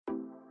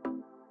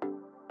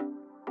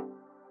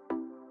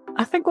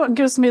I think what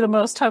gives me the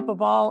most hope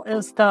of all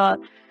is the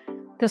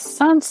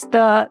sense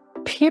that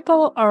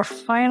people are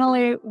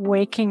finally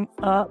waking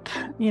up,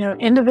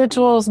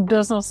 individuals,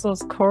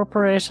 businesses,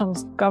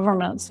 corporations,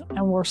 governments,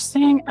 and we're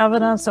seeing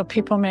evidence of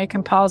people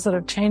making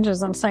positive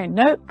changes and saying,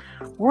 nope,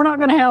 we're not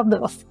going to have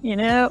this,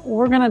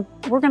 we're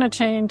going to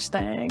change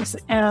things.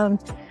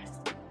 And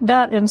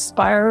that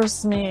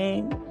inspires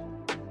me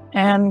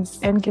and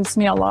gives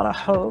me a lot of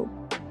hope.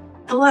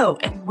 Hello,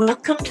 and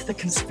welcome to the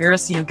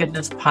Conspiracy of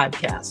Goodness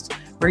podcast,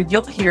 where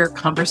you'll hear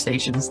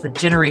conversations that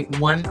generate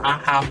one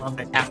aha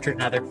moment after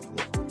another.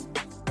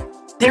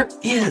 There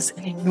is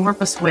an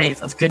enormous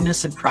wave of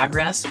goodness and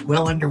progress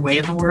well underway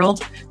in the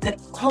world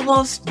that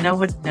almost no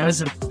one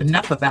knows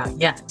enough about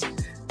yet.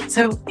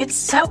 So it's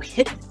so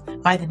hidden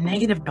by the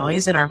negative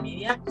noise in our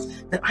media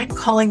that I'm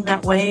calling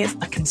that wave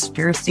a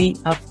conspiracy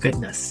of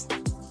goodness.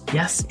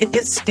 Yes, it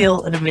is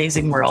still an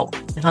amazing world.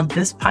 And on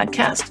this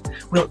podcast,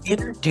 we'll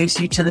introduce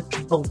you to the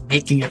people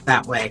making it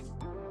that way.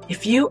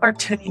 If you are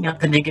tuning out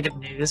the negative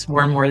news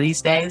more and more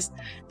these days,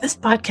 this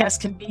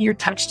podcast can be your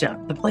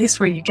touchstone, the place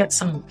where you get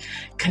some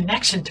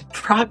connection to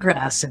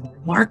progress and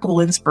remarkable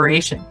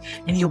inspiration.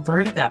 And you'll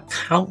learn about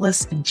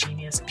countless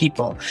ingenious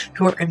people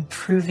who are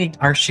improving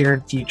our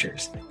shared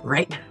futures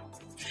right now.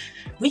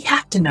 We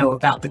have to know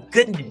about the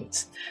good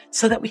news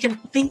so that we can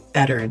think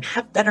better and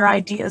have better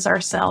ideas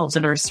ourselves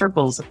in our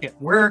circles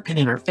at work and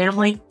in our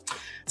family.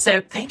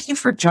 So thank you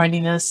for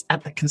joining us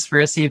at the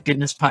Conspiracy of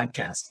Goodness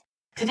podcast.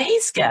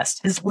 Today's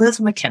guest is Liz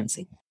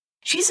McKenzie.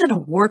 She's an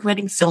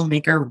award-winning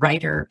filmmaker,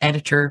 writer,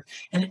 editor,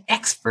 and an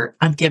expert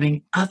on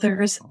giving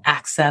others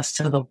access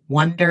to the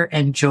wonder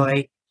and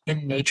joy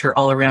in nature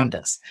all around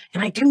us.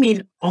 And I do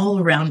mean all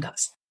around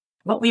us.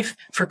 What we've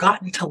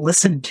forgotten to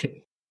listen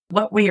to,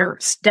 what we are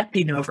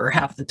stepping over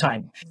half the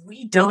time.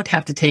 We don't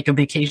have to take a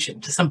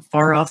vacation to some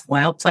far-off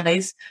wild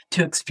place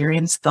to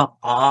experience the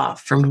awe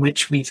from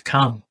which we've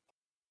come.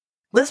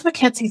 Liz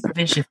McKenzie's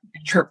vision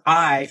and her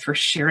eye for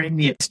sharing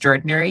the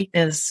extraordinary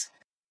is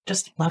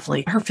just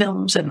lovely. Her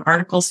films and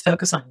articles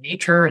focus on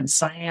nature and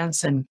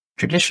science and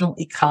traditional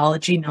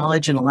ecology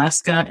knowledge in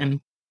Alaska. And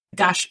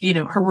gosh,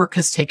 her work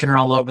has taken her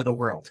all over the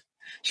world.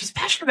 She's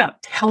passionate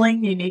about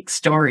telling unique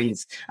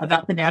stories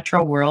about the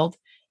natural world,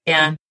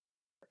 and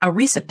a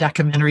recent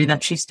documentary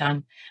that she's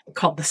done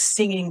called The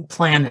Singing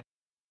Planet.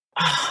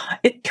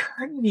 It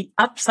turned me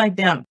upside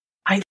down.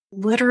 I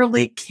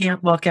literally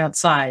can't walk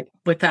outside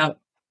without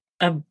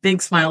a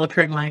big smile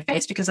appearing on my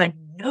face because I'm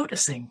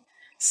noticing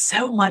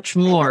so much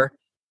more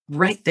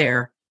right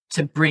there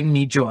to bring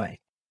me joy.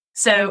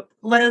 So,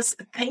 Liz,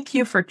 thank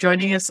you for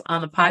joining us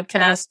on the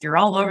podcast. You're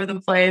all over the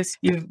place.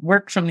 You've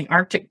worked from the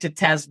Arctic to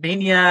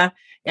Tasmania,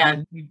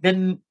 and you've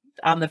been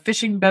on the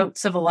fishing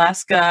boats of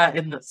Alaska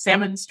in the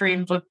salmon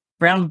streams with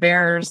brown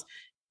bears.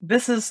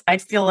 I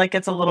feel like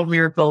it's a little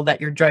miracle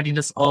that you're joining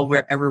us all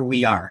wherever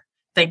we are.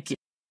 Thank you.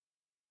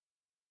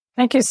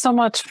 Thank you so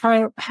much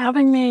for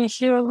having me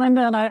here,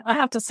 Linda. And I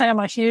have to say, I'm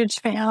a huge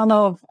fan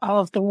of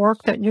the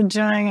work that you're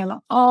doing and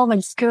all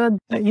that's good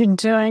that you're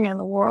doing in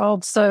the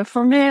world. So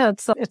for me,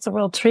 it's a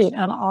real treat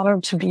and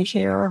honor to be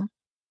here.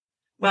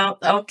 Well,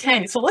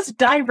 okay. So let's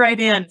dive right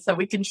in so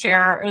we can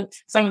share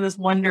some of this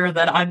wonder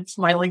that I'm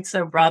smiling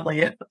so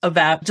broadly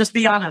about. Just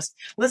be honest.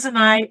 Liz and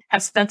I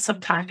have spent some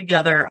time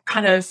together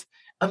kind of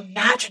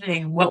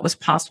imagining what was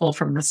possible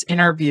from this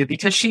interview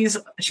because she's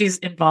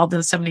involved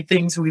in so many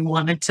things. We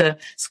wanted to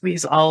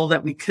squeeze all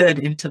that we could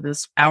into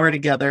this hour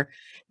together.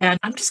 And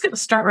I'm just going to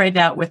start right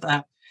out with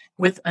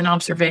an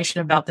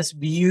observation about this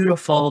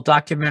beautiful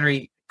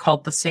documentary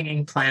called The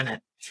Singing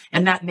Planet.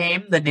 And that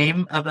name, the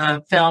name of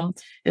the film,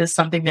 is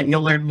something that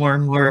you'll learn more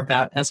and more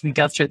about as we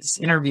go through this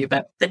interview.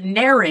 But the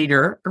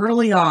narrator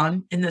early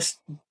on in this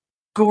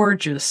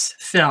gorgeous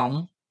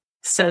film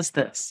says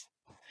this.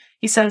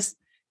 He says,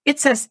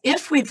 "It's as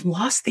if we've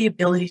lost the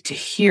ability to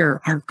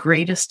hear our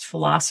greatest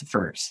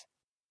philosophers,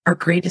 our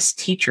greatest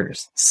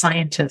teachers,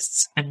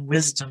 scientists, and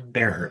wisdom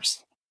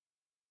bearers."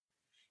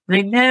 And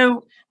I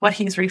know what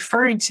he's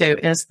referring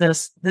to is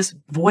this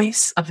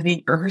voice of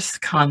the earth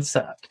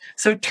concept.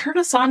 So turn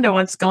us on to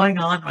what's going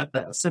on with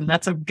this. And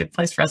that's a good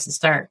place for us to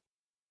start.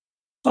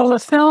 Well, the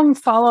film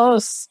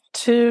follows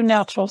two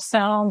natural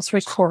sounds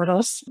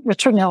recordists,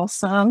 Richard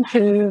Nelson,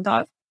 who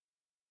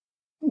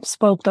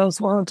spoke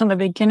those words in the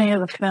beginning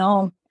of the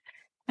film,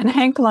 and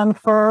Hank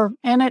Lentfer.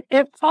 And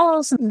it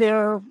follows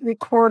their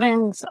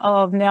recordings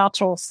of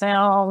natural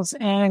sounds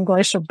in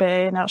Glacier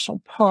Bay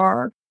National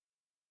Park.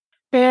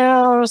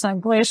 Bears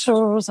and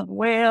glaciers and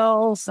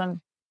whales and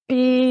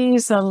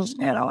bees and,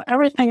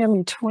 everything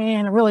in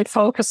between, really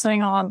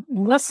focusing on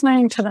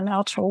listening to the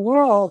natural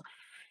world.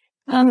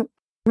 And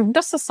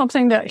this is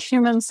something that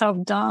humans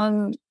have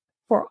done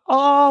for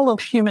all of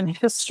human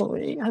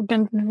history. I've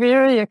been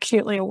very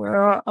acutely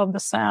aware of the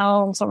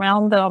sounds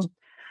around them.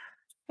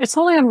 It's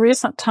only in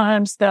recent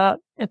times that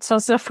it's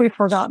as if we've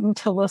forgotten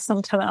to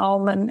listen to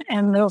them.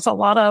 And there's a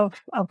lot of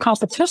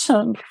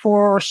competition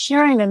for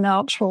hearing the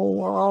natural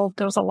world.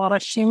 There's a lot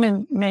of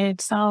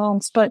human-made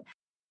sounds. But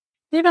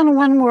even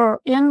when we're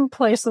in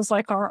places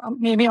like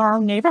maybe our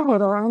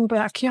neighborhood or our own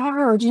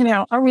backyard,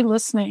 are we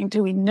listening?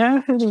 Do we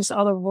know who these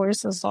other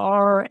voices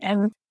are?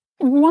 And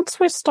once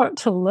we start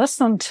to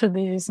listen to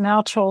these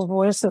natural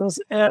voices,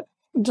 it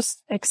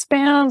just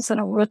expands and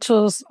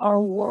enriches our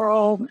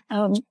world.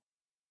 And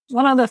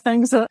one of the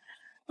things that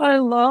I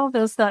love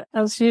is that,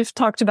 as you've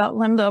talked about,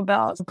 Linda,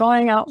 about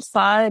going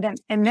outside,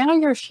 and now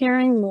you're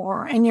hearing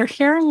more, and you're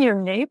hearing your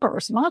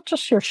neighbors, not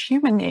just your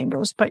human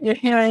neighbors, but you're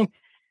hearing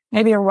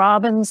maybe a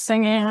robin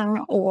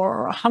singing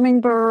or a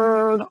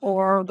hummingbird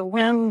or the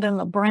wind in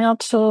the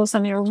branches,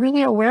 and you're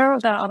really aware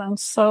of that. And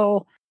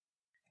so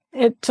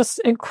it just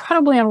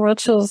incredibly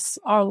enriches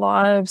our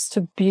lives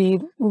to be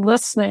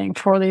listening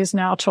for these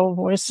natural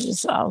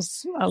voices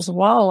as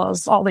well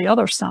as all the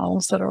other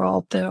sounds that are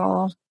out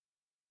there.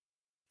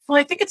 Well,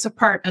 I think it's a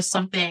part of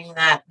something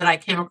that I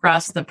came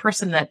across. The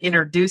person that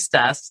introduced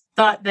us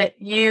thought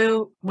that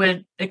you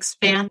would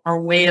expand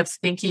our way of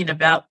thinking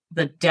about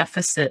the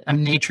deficit of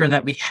nature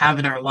that we have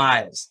in our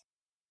lives.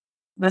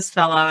 This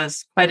fellow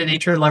is quite a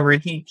nature lover,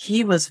 and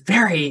he was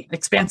very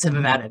expansive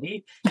about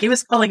it. He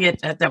was calling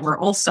it that we're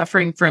all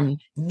suffering from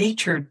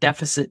nature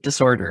deficit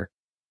disorder.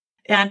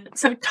 And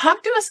so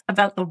talk to us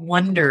about the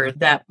wonder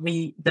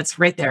that's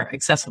right there,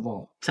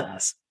 accessible to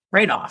us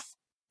right off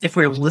if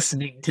we're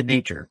listening to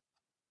nature.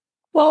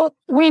 Well,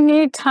 we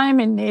need time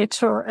in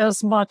nature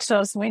as much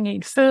as we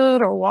need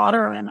food or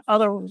water and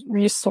other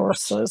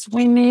resources.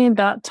 We need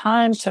that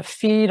time to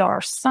feed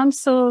our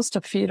senses,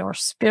 to feed our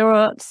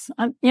spirits,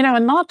 and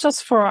not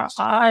just for our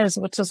eyes,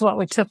 which is what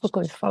we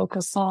typically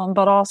focus on,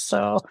 but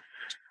also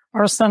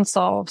our sense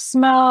of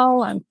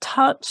smell and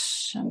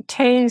touch and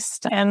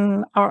taste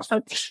and our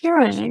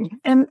hearing.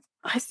 And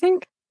I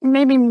think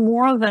maybe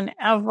more than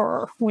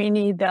ever, we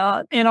need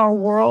that in our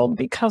world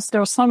because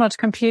there's so much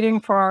competing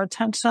for our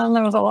attention.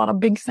 There's a lot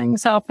of big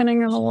things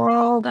happening in the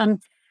world.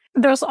 And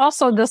there's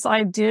also this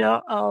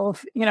idea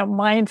of,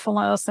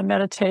 mindfulness and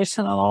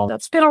meditation and all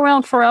that's been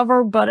around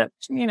forever, but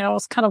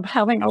it's kind of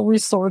having a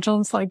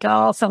resurgence, I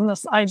guess, and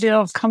this idea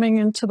of coming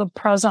into the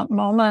present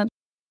moment.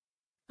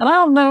 And I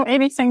don't know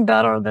anything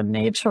better than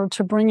nature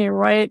to bring you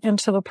right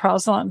into the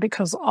present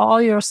because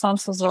all your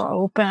senses are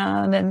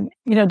open and,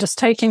 just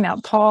taking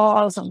that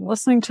pause and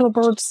listening to the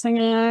birds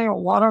singing or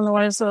water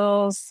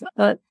noises,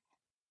 that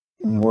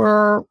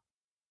we're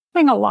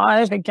being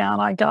alive again,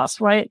 I guess,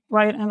 right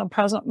in the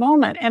present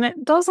moment. And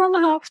it doesn't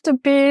have to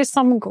be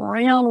some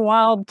grand,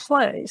 wild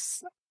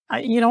place.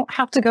 You don't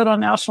have to go to a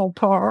national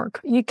park.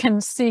 You can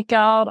seek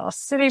out a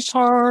city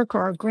park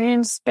or a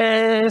green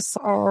space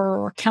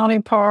or a county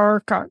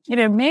park or,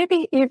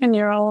 maybe even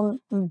your own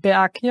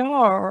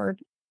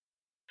backyard.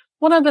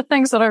 One of the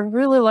things that I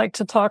really like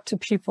to talk to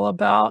people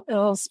about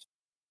is,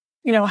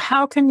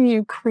 how can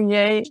you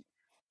create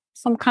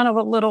some kind of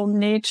a little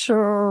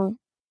nature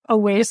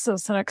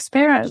oasis and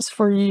experience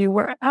for you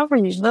wherever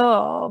you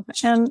live?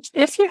 And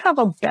if you have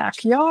a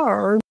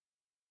backyard,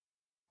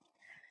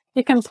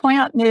 you can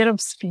plant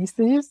native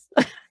species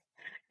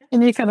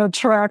and you can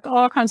attract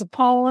all kinds of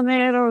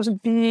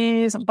pollinators,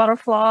 bees and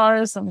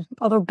butterflies and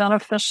other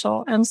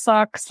beneficial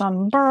insects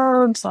and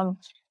birds and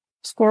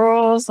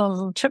squirrels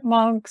and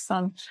chipmunks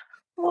and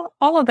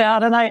all of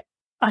that. And I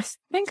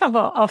think of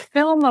a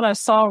film that I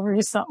saw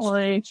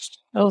recently.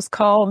 It was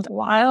called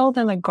Wild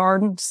in the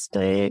Garden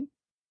State.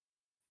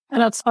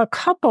 And it's a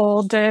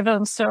couple, David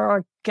and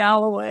Sarah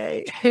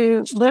Galloway,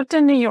 who lived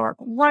in New York,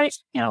 right,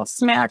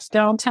 smack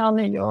downtown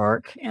New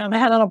York, and they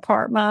had an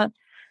apartment.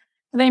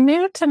 They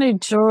moved to New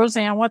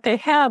Jersey, and what they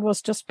had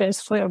was just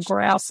basically a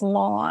grass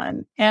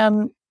lawn.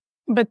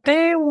 But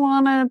they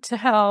wanted to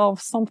have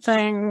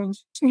something,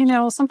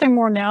 something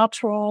more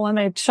natural, and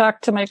they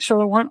checked to make sure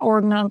there weren't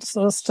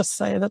ordinances to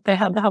say that they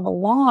had to have a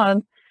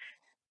lawn.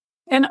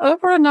 And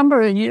over a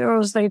number of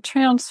years, they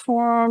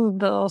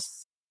transformed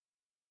this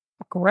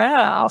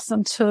grass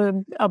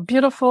into a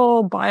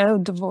beautiful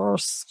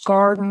biodiverse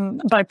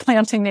garden by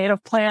planting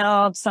native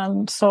plants.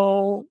 And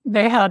so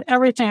they had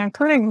everything,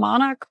 including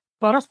monarch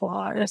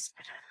butterflies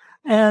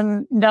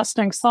and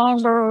nesting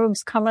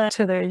songbirds coming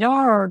to their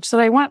yard. So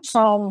they went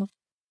from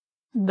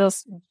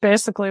this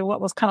basically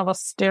what was kind of a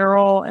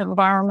sterile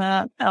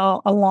environment,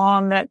 a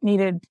lawn that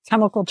needed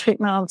chemical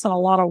treatments and a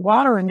lot of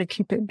water and to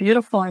keep it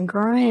beautiful and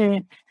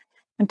green,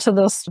 into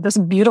this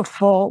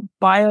beautiful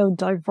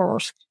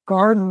biodiverse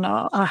garden,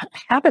 a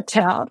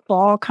habitat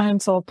for all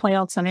kinds of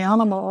plants and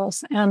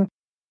animals. And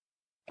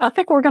I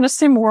think we're going to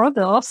see more of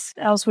this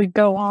as we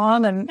go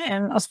on,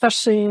 and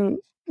especially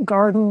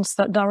gardens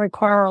that don't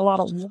require a lot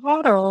of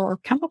water or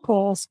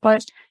chemicals.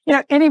 But,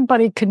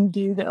 anybody can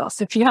do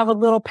this. If you have a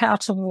little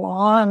patch of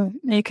lawn,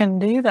 you can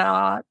do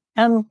that.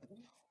 And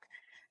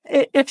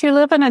if you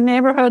live in a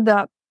neighborhood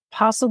that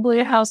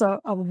possibly has a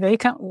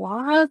vacant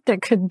lot that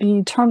could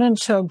be turned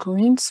into a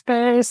green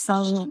space,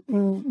 and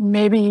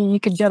maybe you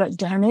could get it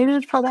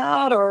donated for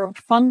that or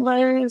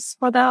fundraise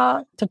for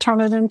that to turn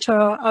it into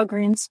a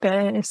green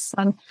space.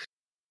 And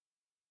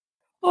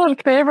one of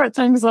the favorite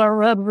things I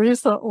read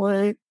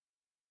recently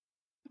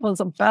was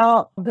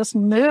about this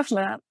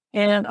movement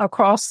And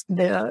across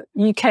the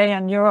UK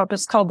and Europe,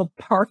 it's called the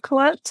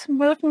Parklit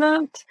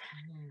movement,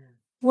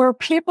 where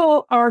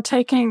people are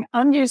taking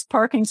unused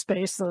parking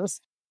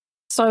spaces.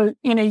 So,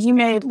 you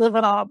may live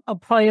in a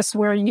place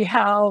where you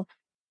have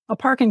a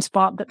parking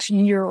spot that's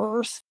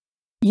yours.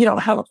 You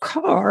don't have a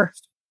car.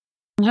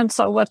 And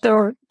so what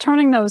they're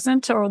turning those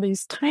into are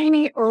these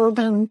tiny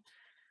urban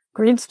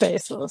green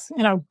spaces,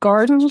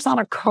 gardens on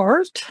a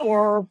cart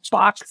or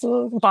box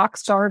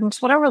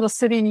gardens, whatever the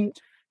city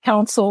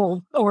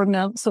council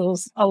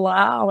ordinances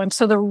allow. And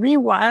so they're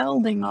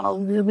rewilding on a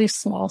really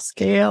small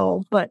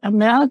scale. But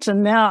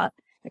imagine that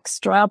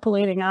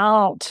extrapolating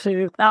out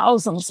to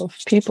thousands of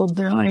people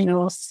doing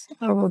this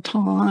over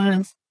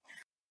time.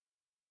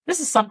 This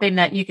is something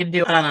that you can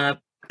do on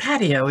a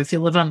patio if you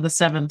live on the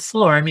 7th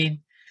floor. I mean,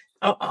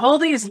 all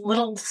these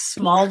little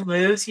small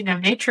moves,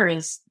 nature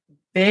is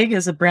big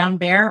as a brown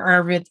bear,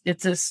 or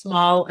it's as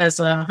small as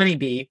a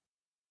honeybee.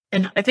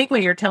 And I think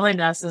what you're telling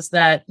us is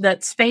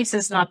that space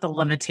is not the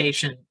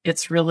limitation.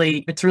 It's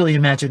really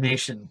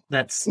imagination.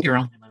 That's your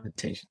only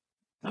limitation.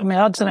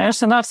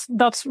 Imagination.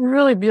 That's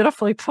really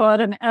beautifully put.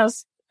 And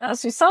as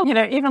you saw,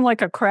 even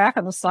like a crack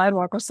in the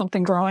sidewalk or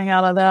something growing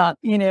out of that,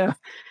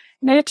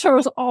 nature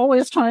is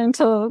always trying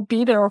to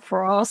be there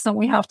for us, and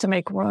we have to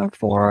make room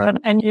for it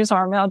and use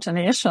our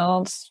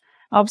imaginations.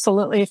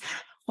 Absolutely.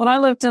 When I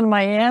lived in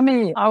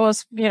Miami, I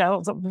was, it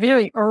was a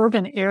very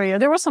urban area.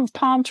 There were some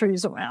palm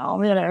trees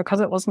around,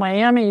 because it was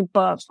Miami,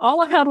 but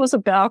all I had was a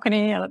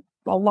balcony and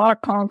a lot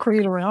of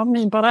concrete around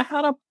me. But I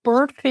had a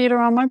bird feeder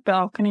on my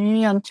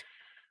balcony, and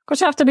of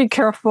course you have to be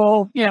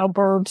careful,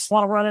 birds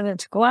want to run it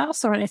into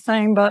glass or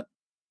anything, but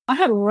I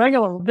had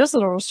regular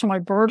visitors to my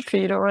bird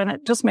feeder, and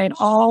it just made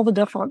all the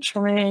difference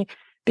for me,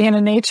 being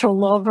a nature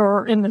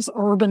lover in this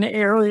urban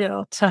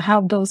area, to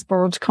have those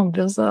birds come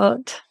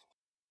visit.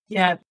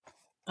 Yeah.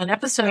 An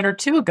episode or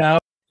two ago,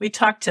 we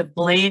talked to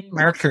Blaine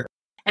Merker,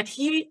 and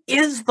he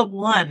is the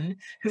one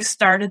who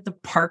started the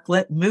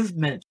Parklit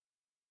movement.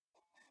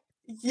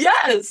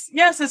 Yes.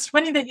 It's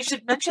funny that you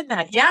should mention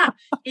that. Yeah.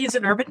 He's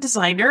an urban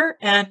designer,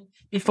 and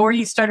before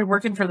he started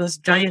working for this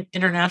giant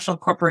international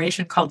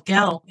corporation called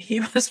Galloway,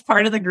 he was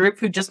part of the group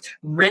who just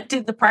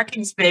rented the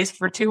parking space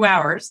for 2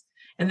 hours,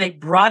 and they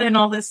brought in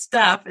all this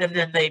stuff, and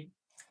then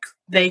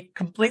they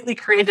completely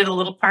created a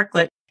little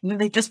parklet, and then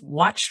they just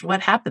watched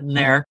what happened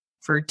there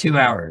for 2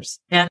 hours.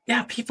 And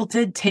yeah, people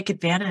did take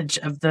advantage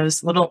of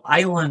those little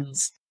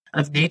islands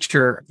of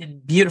nature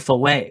in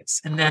beautiful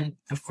ways. And then,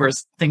 of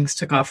course, things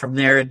took off from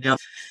there, and now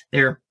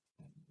they're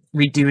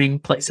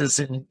redoing places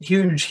in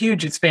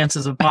huge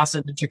expanses of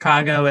Boston and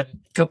Chicago and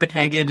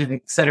Copenhagen and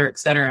et cetera, et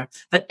cetera.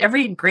 But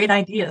every great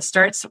idea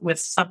starts with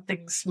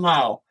something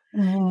small,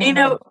 and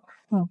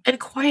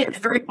quiet,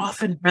 very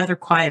often rather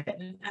quiet.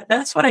 And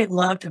that's what I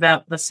loved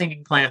about The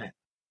Singing Planet.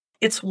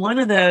 It's one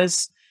of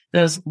those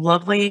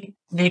lovely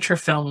nature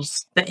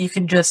films that you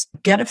can just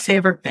get a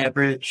favorite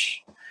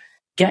beverage,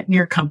 get in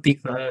your comfy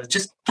clothes,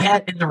 just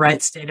get in the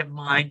right state of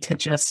mind to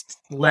just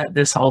let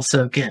this all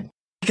soak in.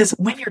 Because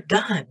when you're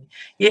done,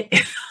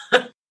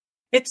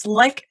 it's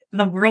like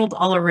the world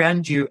all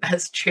around you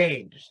has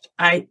changed.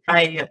 I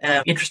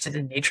am interested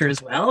in nature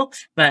as well,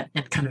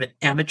 and kind of an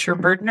amateur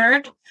bird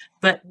nerd.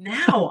 But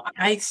now,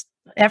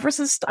 ever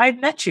since I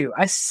met you,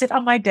 I sit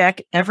on my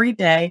deck every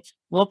day,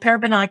 little pair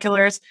of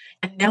binoculars,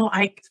 and now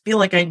I feel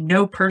like I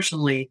know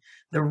personally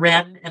the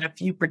wren and a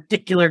few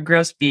particular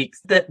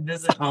grosbeaks that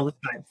visit all the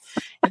time.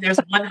 And there's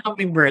one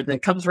hummingbird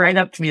that comes right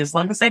up to me. As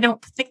long as I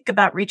don't think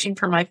about reaching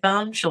for my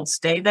phone, she'll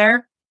stay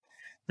there.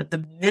 But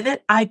the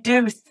minute I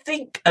do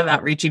think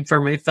about reaching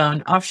for my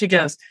phone, off she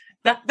goes.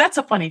 That's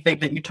a funny thing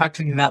that you talked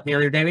to me about the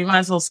other day. We might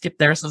as well skip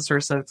there since we're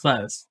so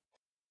close.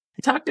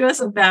 Talk to us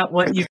about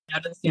what you've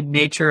noticed in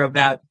nature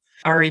about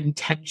our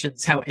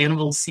intentions, how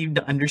animals seem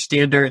to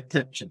understand our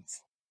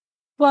intentions.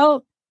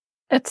 Well,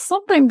 it's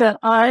something that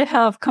I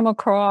have come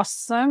across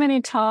so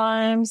many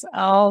times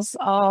as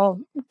a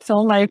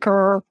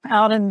filmmaker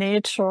out in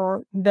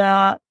nature,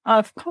 that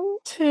I've come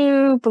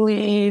to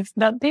believe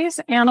that these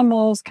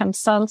animals can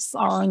sense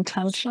our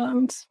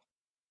intentions.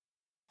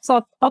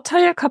 So I'll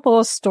tell you a couple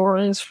of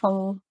stories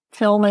from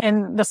filming.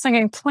 In The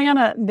Singing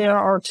Planet, there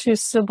are 2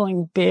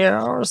 sibling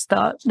bears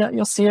that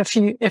you'll see if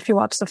you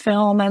watch the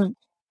film. And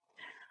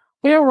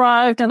we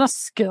arrived in a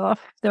skiff.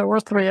 There were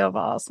 3 of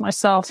us,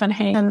 myself and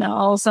Hank and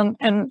Nels,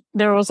 and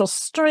there was a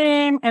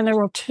stream, and there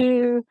were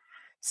 2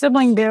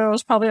 sibling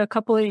bears, probably a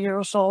couple of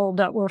years old,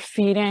 that were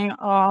feeding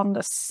on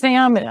the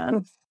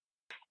salmon.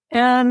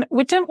 And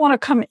we didn't want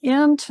to come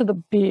into the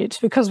beach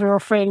because we were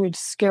afraid we'd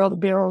scare the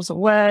bears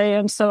away.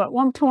 And so at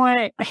one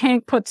point,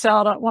 Hank puts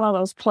out one of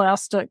those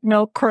plastic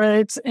milk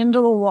crates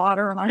into the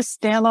water, and I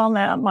stand on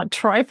that. My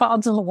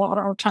tripod's in the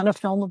water. I'm trying to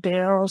film the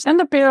bears. And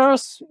the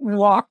bears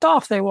walked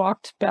off. They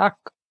walked back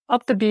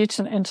up the beach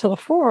and into the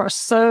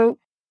forest. So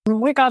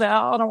we got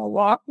out and we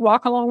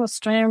walk along the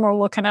stream. We're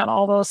looking at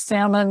all those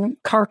salmon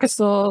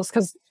carcasses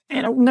because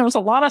there was a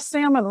lot of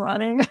salmon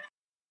running.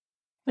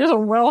 these are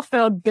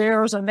well-fed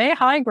bears, and they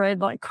high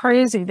grade like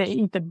crazy. They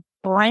eat the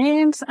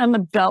brains and the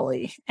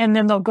belly, and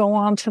then they'll go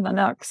on to the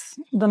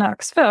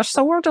next fish.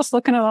 So we're just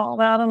looking at all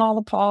that and all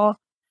the paw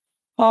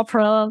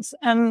prints.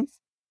 And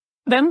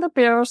then the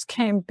bears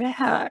came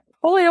back,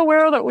 fully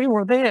aware that we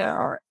were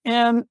there,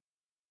 and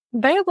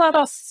they let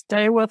us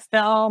stay with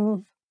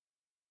them,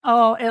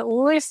 at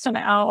least an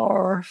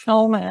hour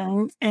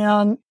filming.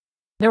 And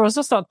there was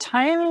just a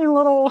tiny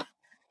little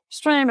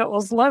stream. It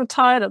was low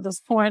tide at this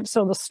point,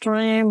 so the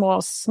stream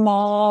was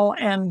small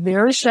and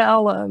very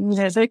shallow.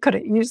 They could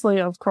have easily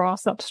have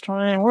crossed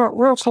upstream.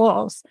 We're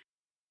close.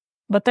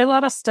 But they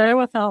let us stay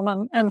with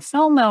them and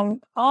film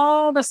them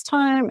all this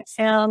time.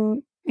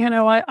 And,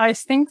 I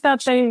think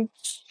that they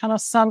kind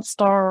of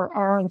sensed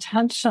our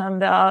intention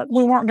that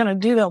we weren't going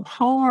to do them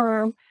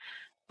harm.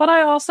 But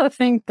I also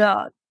think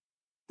that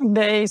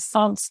they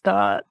sensed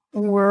that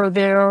we're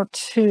there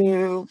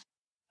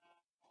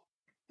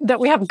that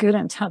we have good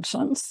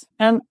intentions.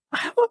 And I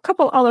have a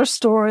couple other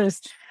stories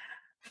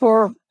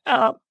for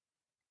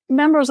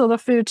members of the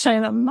food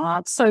chain that are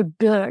not so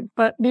big.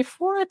 But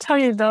before I tell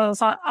you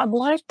those, I'd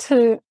like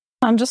to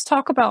just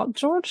talk about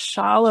George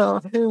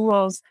Schaller, who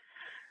was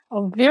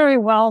a very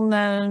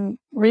well-known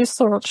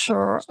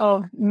researcher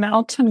of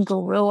mountain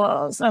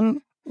gorillas.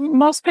 And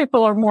most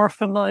people are more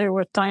familiar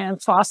with Diane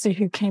Fossey,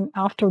 who came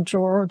after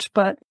George,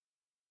 but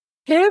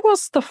he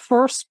was the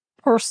first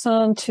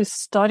person to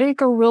study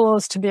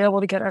gorillas, to be able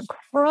to get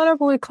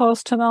incredibly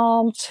close to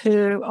them,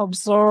 to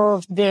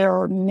observe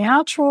their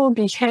natural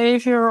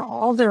behavior,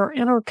 all their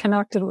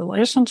interconnected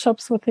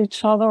relationships with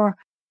each other.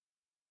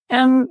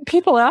 And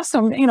people asked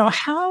him,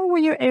 how were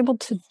you able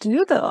to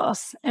do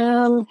this?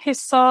 And he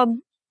said,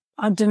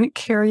 I didn't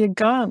carry a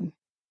gun.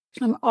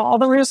 And all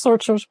the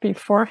researchers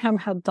before him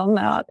had done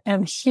that.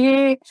 And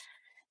he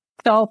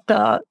felt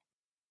that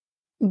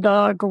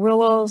the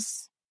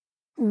gorillas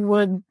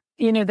would,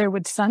 they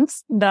would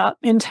sense that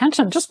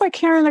intention just by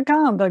carrying a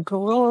gun. The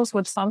gorillas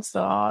would sense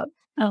that.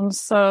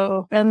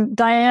 And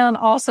Diane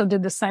also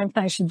did the same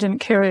thing. She didn't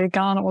carry a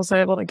gun and was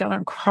able to get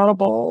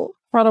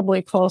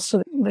incredibly close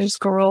to these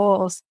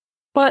gorillas.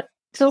 But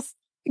just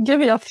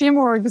give you a few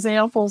more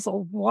examples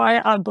of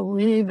why I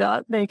believe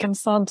that they can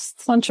sense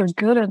such a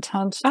good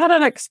intent. I had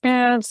an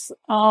experience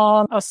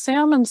on a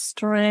salmon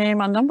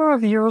stream a number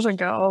of years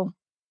ago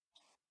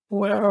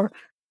where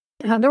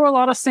there were a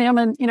lot of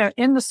salmon,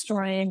 in the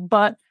stream,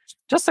 but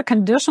just the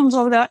conditions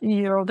of that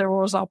year, there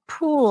was a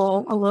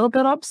pool a little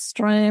bit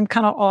upstream,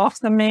 kind of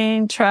off the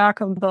main track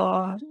of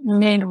the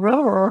main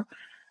river,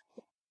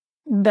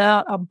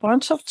 that a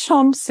bunch of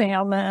chum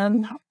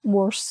salmon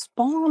were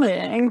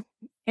spawning.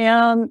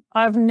 And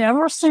I've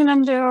never seen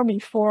them there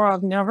before.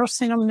 I've never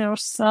seen them there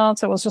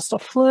since. It was just a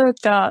fluke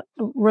that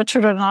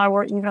Richard and I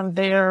were even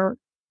there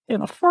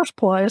in the first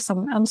place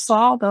and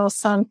saw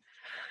this. And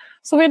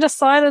so we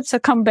decided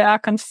to come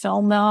back and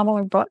film them. And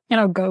we brought,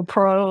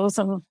 GoPros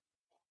and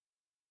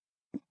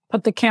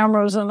put the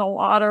cameras in the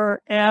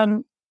water.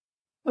 And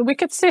we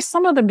could see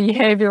some of the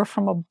behavior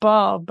from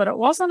above. But it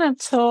wasn't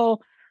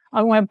until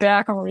I went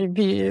back and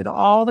reviewed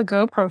all the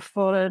GoPro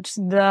footage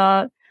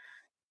that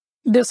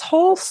this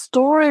whole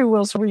story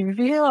was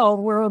revealed,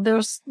 where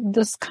there's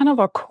this kind of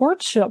a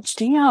courtship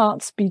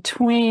dance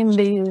between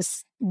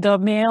the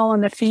male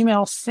and the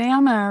female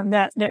salmon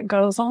that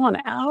goes on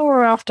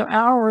hour after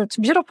hour. It's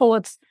beautiful.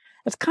 It's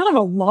kind of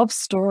a love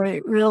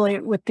story, really,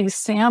 with these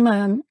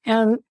salmon.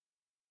 And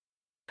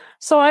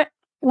so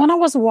when I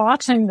was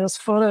watching this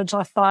footage,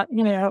 I thought,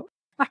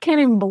 I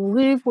can't even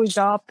believe we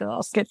got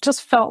this. It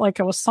just felt like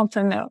it was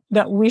something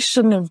that we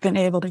shouldn't have been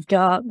able to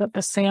get, that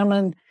the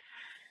salmon,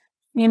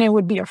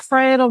 would be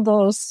afraid of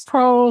those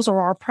pros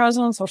or our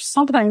presence or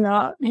something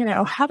that,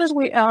 how did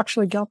we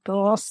actually get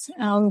this?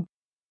 And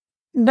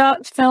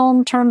that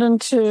film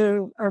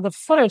the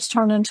footage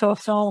turned into a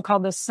film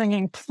called The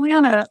Singing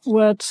Planet,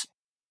 which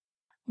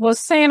was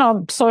seen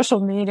on social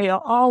media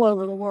all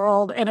over the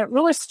world. And it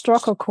really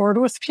struck a chord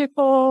with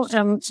people.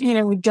 And,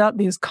 we got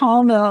these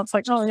comments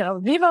like,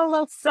 Viva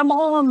la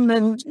Simone,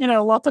 and,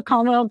 lots of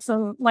comments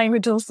in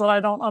languages that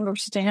I don't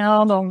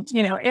understand,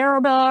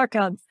 Arabic,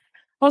 and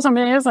it was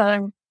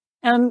amazing.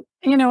 And,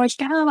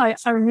 again,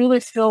 I really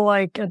feel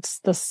like it's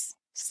this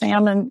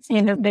salmon,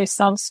 they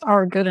sense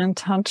our good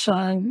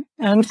intention.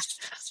 And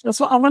that's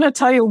what I'm going to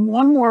tell you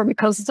one more,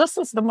 because this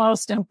is the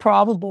most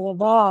improbable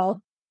of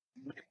all.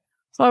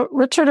 So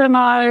Richard and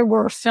I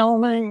were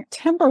filming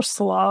timber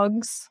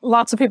slugs.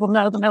 Lots of people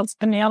know them as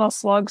banana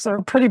slugs.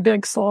 They're pretty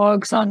big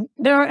slugs, and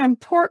they're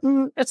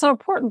important. It's an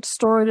important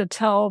story to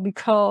tell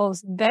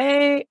because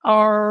they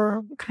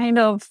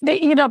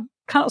eat up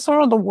kind of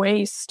sort of the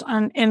waste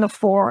in the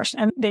forest,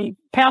 and they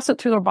pass it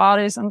through their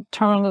bodies and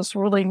turn this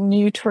really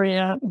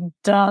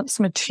nutrient-dense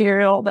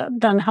material that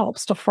then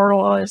helps to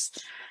fertilize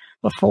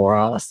the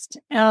forest.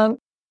 And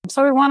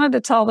so we wanted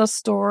to tell this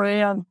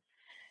story, and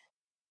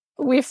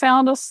we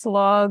found a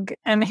slug,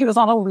 and he was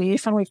on a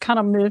leaf, and we kind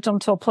of moved him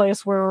to a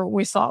place where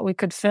we thought we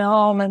could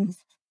film, and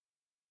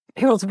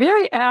he was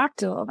very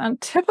active. And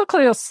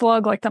typically a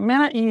slug, like the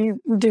minute you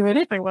do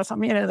anything with them,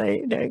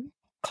 they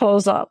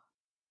close up.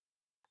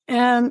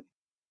 And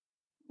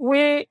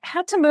we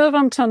had to move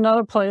him to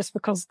another place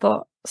because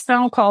the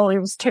sound quality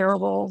was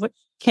terrible. The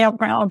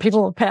campground,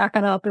 people were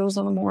packing up. It was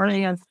in the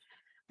morning, and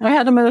I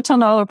had to move to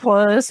another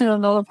place in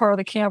another part of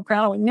the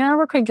campground. We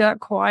never could get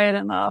quiet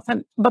enough.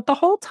 But the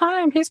whole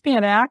time he's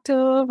being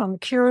active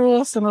and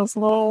curious and those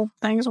little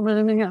things are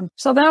moving. And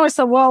so then we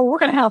said, well, we're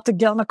going to have to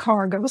get in the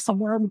car and go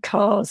somewhere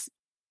because,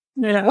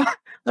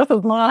 this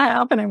is not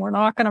happening. We're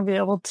not going to be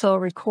able to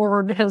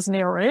record his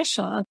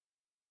narration.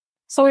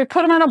 So we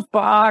put him in a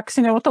box,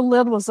 with the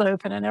lid was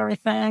open and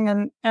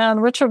everything.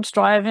 And Richard's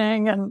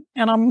driving and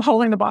I'm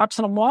holding the box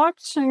and I'm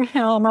watching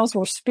him as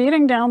we're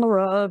speeding down the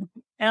road.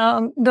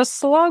 And the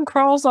slug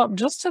crawls up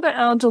just to the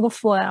edge of the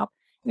flap.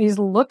 And he's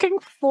looking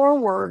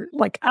forward,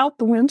 like out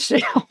the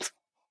windshield.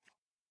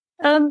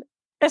 And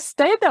it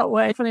stayed that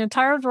way for the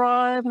entire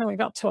drive. And then we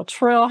got to a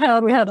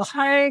trailhead. We had to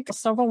hike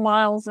several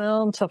miles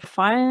in to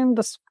find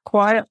this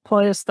quiet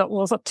place that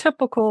was a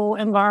typical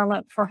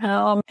environment for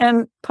him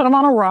and put him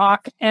on a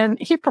rock. And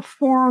he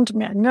performed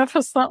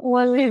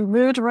magnificently. He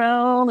moved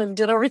around and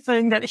did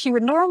everything that he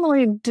would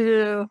normally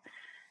do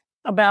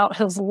about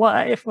his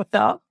life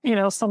without,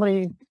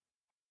 somebody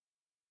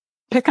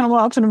picking him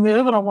up and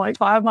moving him like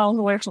 5 miles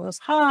away from his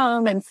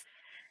home.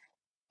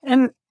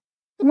 And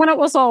when it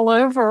was all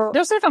over,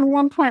 there's even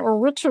one point where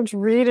Richard's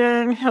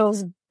reading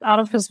out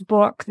of his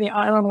book, The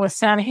Island with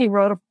Sand. He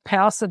wrote a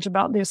passage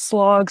about these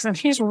slugs, and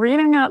he's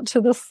reading it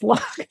to the slug.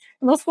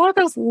 And the slug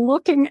is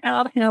looking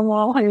at him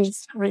while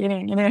he's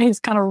reading. He's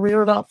kind of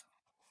reared up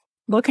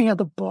looking at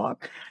the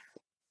book.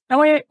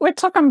 And we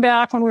took him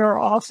back when we were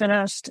all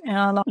finished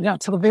and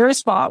to the very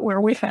spot where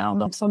we found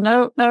them. So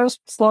no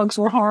slugs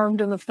were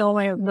harmed in the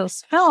filming of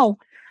this film.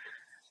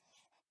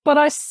 But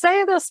I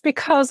say this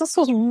because this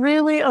was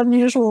really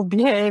unusual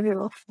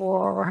behavior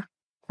for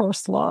a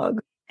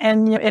slug.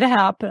 And it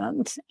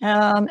happened.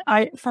 And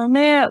for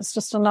me, it's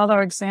just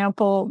another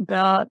example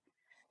that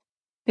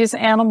these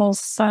animals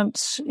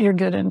sense your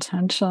good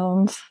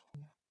intentions.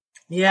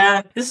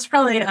 Yeah, this is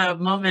probably a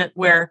moment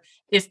where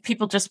if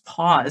people just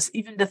pause,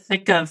 even to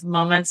think of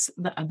moments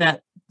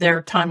that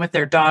their time with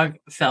their dog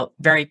felt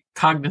very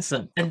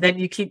cognizant. And then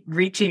you keep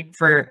reaching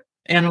for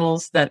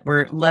animals that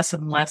were less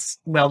and less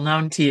well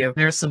known to you.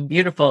 There's some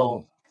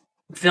beautiful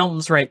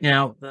films right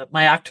now.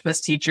 My Octopus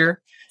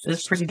Teacher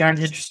is pretty darn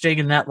interesting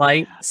in that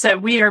light. So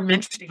we are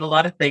mentioning a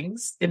lot of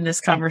things in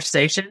this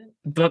conversation,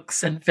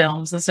 books and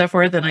films and so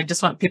forth. And I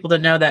just want people to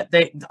know that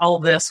all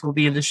this will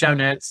be in the show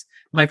notes.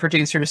 My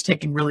producer is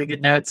taking really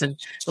good notes, and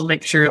we'll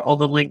make sure all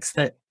the links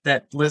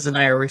that Liz and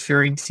I are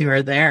referring to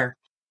are there.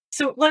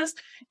 So Liz,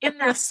 in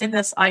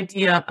this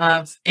idea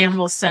of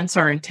animals sense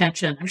our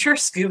intention, I'm sure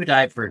scuba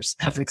divers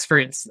have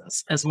experienced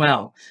this as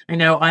well. I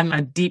know I'm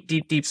a deep,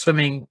 deep, deep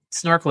swimming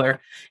snorkeler,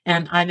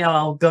 and I know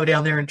I'll go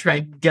down there and try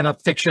and get a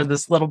picture of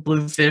this little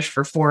blue fish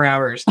for 4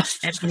 hours,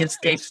 and he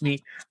escapes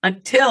me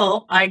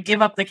until I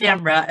give up the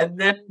camera, and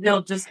then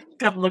he'll just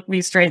come look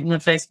me straight in the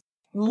face.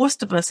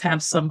 Most of us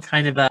have some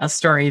kind of a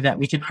story that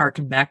we can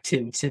harken back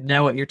to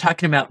know what you're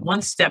talking about.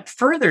 One step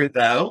further,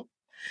 though,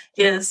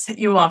 is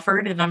you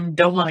offered, and I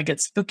don't want to get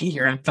spooky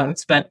here on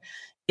folks, but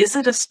is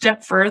it a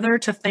step further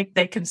to think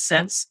they can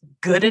sense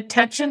good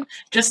intention?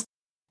 Just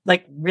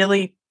like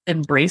really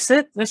embrace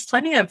it? There's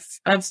plenty of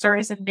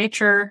stories in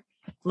nature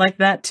like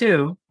that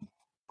too,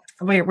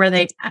 where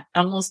they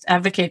almost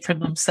advocate for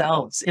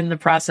themselves in the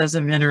process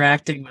of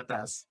interacting with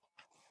us.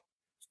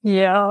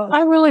 Yeah,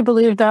 I really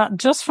believe that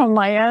just from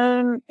my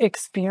own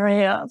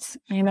experience,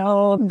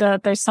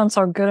 that they sense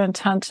our good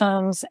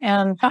intentions.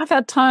 And I've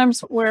had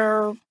times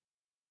where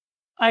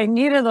I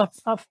needed a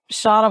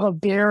shot of a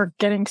bear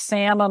getting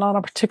salmon on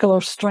a particular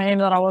stream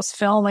that I was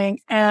filming.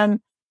 And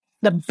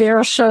the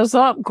bear shows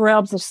up,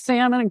 grabs the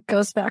salmon, and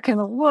goes back in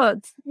the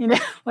woods.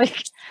 Like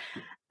it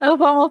was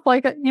almost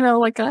like,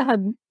 like I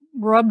had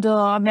rubbed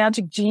a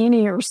magic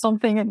genie or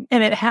something,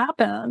 and it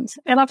happened.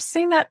 And I've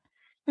seen that,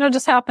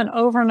 just happen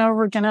over and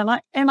over again. And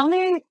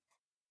I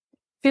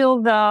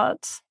feel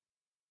that,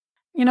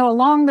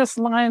 along this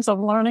lines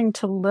of learning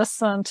to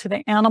listen to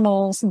the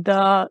animals,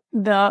 that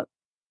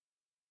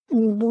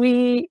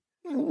we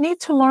need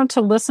to learn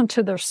to listen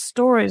to their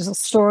stories, the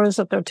stories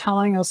that they're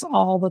telling us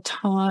all the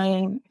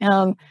time.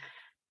 And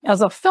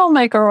as a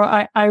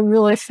filmmaker, I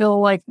really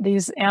feel like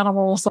these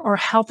animals are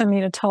helping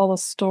me to tell the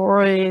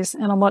stories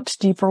in a much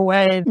deeper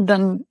way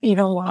than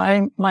even what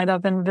I might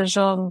have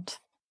envisioned.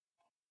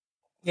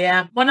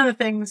 Yeah. One of the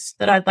things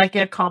that I'd like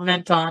you to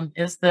comment on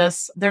is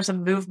this. There's a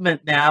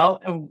movement now.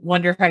 I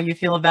wonder how you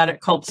feel about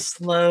it, called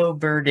slow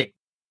birding.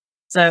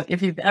 So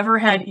if you've ever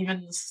had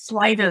even the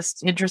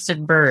slightest interest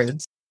in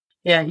birds,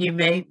 you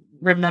may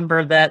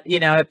remember that,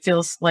 it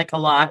feels like a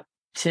lot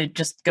to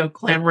just go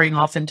clambering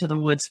off into the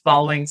woods,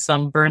 following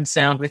some bird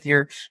sound with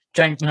your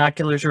giant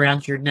binoculars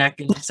around your neck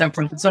and so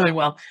forth and so on.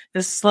 Well,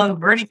 this slow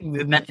birding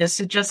movement is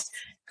to just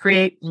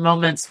create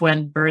moments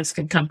when birds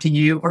can come to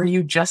you, or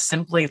you just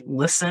simply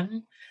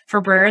listen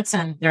for birds.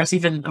 And there's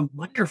even a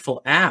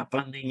wonderful app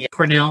on the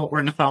Cornell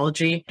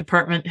Ornithology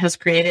Department has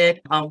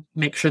created. I'll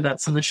make sure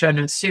that's in the show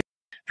notes too,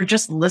 for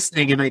just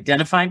listening and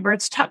identifying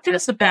birds. Talk to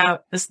us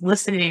about this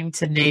listening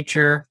to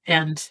nature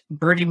and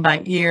birding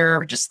by ear,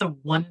 or just the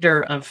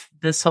wonder of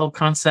this whole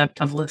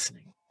concept of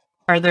listening.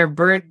 Are there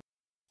bird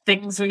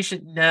things we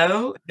should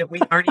know that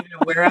we aren't even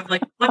aware of?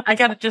 Like, what? I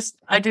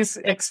just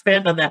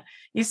expand on that.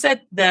 You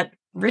said that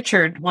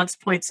Richard once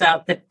points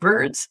out that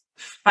birds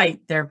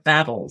fight their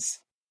battles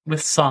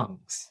with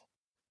songs.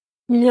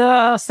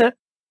 Yes,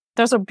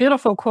 there's a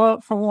beautiful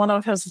quote from one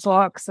of his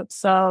books that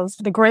says,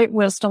 the great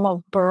wisdom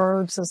of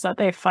birds is that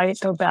they fight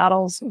their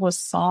battles with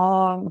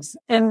songs.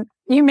 And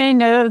you may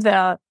know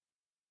that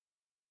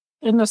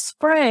in the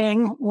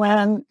spring,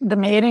 when the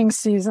mating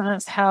season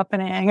is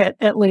happening,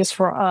 at least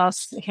for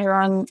us here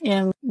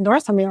in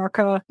North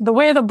America, the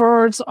way the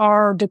birds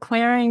are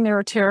declaring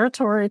their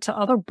territory to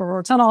other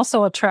birds and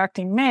also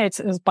attracting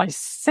mates is by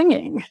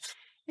singing.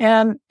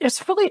 And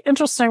it's really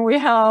interesting. We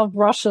have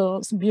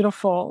Russia's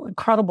beautiful,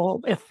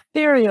 incredible,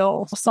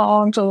 ethereal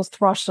songs of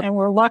thrush, and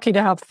we're lucky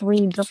to have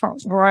 3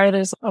 different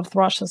varieties of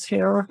thrushes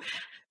here,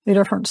 3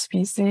 different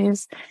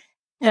species.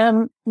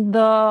 And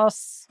the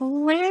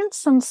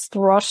swains and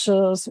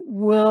thrushes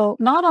will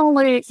not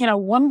only,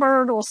 one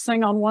bird will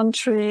sing on one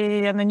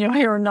tree, and then you'll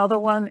hear another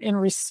one in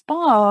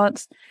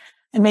response,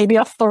 and maybe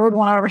a third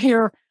one over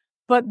here,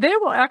 but they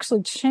will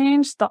actually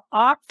change the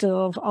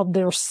octave of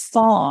their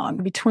song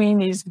between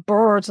these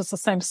birds. It's the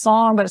same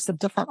song, but it's a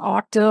different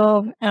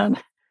octave. And,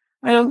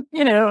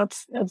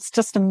 it's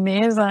just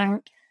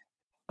amazing.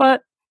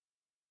 But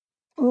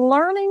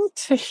learning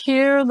to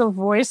hear the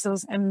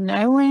voices and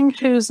knowing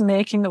who's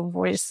making the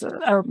voices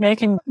or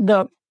making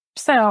the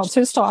sounds,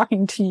 who's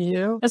talking to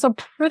you, is a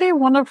pretty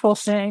wonderful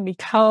thing,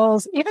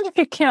 because even if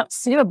you can't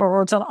see the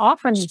birds, and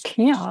often you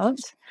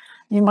can't,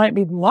 you might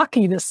be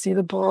lucky to see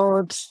the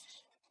birds.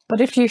 But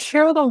if you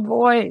hear the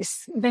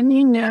voice, then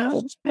you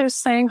know who's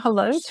saying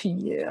hello to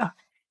you.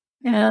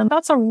 And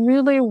that's a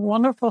really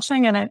wonderful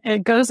thing. And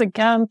it goes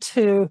again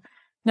to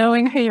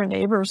knowing who your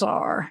neighbors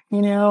are,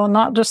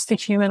 not just the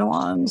human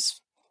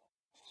ones.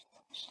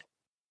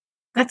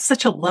 That's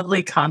such a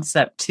lovely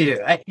concept too.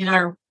 In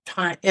our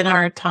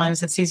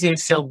times, it's easy to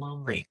feel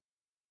lonely.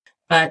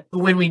 But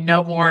when we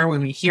know more,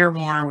 when we hear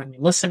more, when we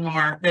listen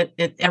more,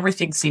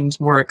 everything seems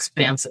more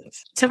expansive.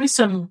 Tell me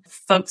some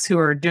folks who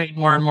are doing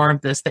more and more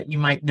of this that you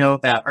might know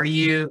about. Are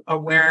you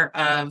aware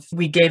of,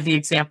 we gave the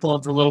example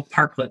of the little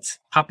parklets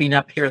popping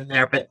up here and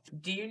there, but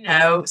do you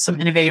know some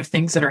innovative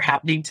things that are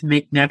happening to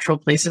make natural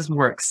places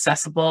more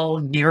accessible,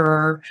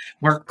 nearer,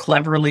 more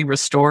cleverly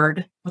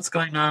restored? What's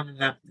going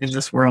on in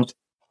this world?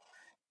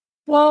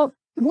 Well,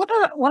 one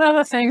of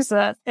the things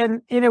that,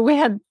 we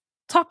had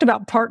talked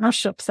about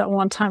partnerships at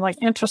one time, like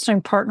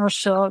interesting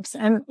partnerships.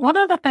 And one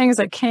of the things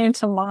that came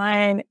to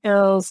mind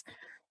is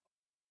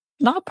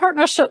not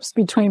partnerships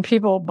between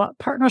people, but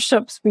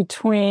partnerships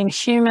between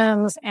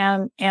humans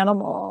and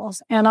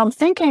animals. And I'm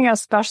thinking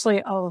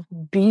especially of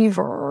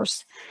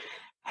beavers,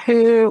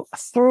 who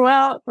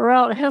throughout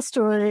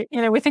history,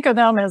 we think of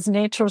them as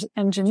nature's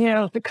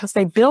engineers because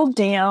they build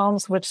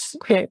dams, which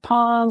create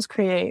ponds,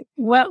 create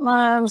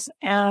wetlands,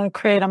 and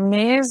create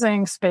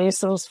amazing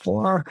spaces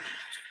for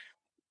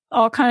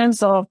all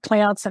kinds of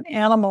plants and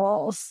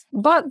animals.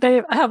 But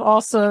they have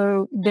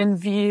also been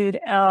viewed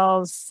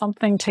as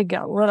something to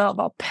get rid of,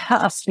 a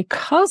pest,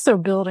 because they're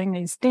building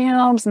these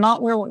dams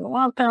not where we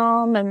want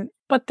them.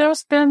 But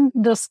there's been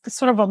this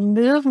sort of a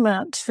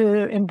movement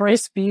to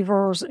embrace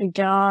beavers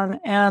again.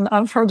 And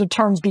I've heard the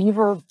term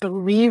beaver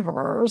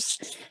believers,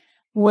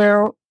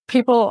 where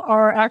people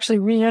are actually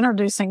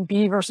reintroducing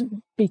beavers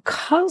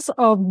because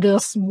of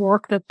this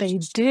work that they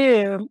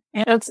do.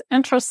 And it's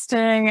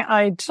interesting.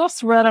 I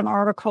just read an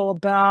article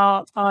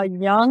about a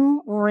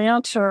young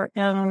rancher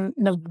in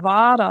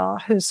Nevada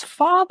whose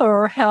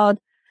father had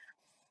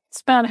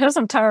spent his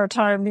entire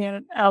time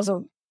being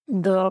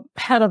the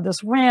head of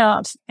this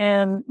ranch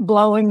and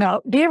blowing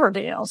up beaver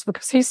dams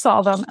because he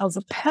saw them as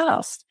a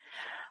pest.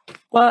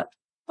 But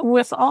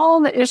with all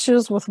the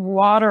issues with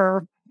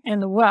water in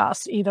the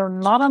West, either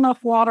not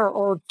enough water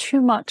or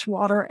too much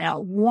water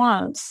at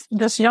once,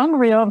 this young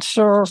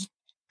rancher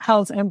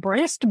has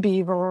embraced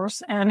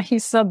beavers. And he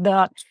said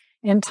that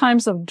in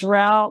times of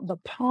drought, the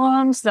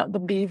ponds that the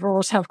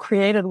beavers have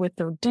created with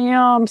their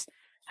dams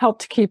help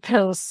to keep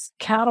his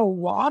cattle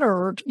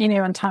watered,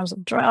 in times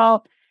of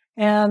drought.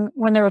 And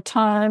when there are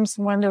times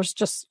when there's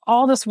just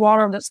all this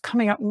water that's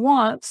coming at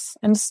once,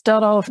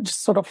 instead of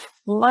just sort of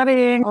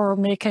flooding or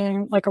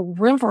making like a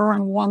river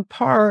in one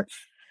part,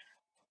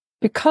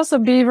 because the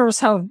beavers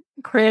have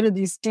created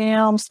these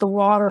dams, the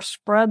water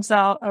spreads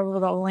out over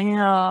the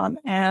land,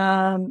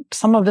 and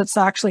some of it's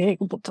actually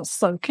able to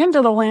soak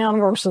into the land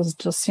versus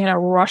just,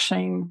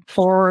 rushing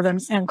forward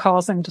and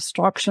causing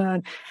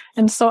destruction.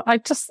 And so I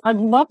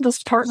love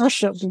this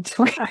partnership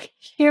between a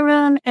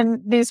human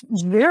and these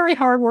very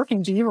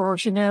hardworking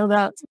beavers.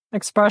 That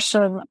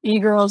expression,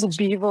 eager as a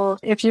beaver.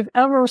 If you've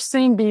ever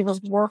seen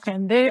beavers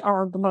working, they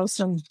are the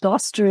most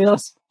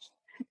industrious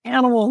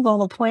animals on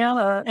the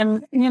planet,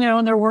 and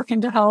and they're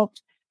working to help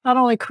not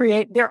only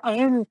create their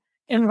own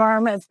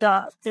environment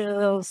that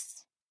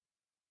is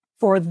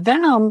for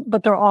them,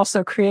 but they're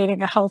also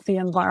creating a healthy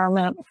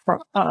environment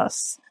for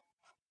us.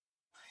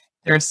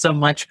 There's so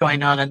much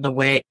going on in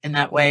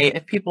that way.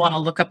 If people want to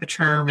look up a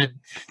term and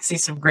see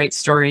some great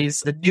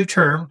stories, the new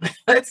term,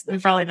 it's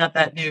probably not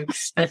that new,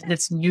 but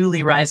it's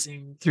newly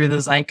rising through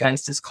the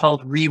zeitgeist, is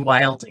called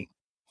rewilding.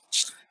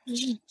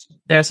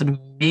 There's an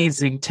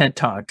amazing TED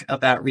Talk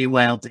about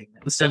rewilding.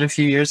 It was done a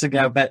few years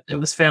ago, but it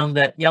was found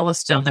that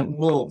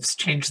wolves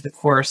changed the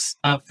course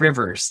of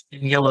rivers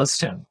in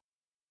Yellowstone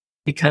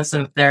because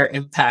of their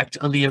impact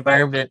on the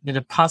environment in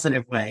a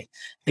positive way.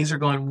 Things were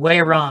going way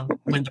wrong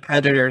when the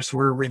predators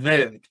were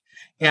removed,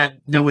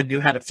 and no one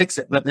knew how to fix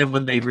it. But then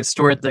when they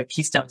restored the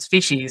keystone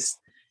species,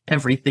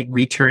 everything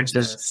returned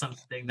to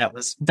something that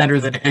was better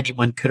than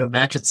anyone could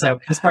imagine.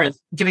 So as far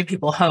as giving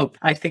people hope,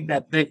 I think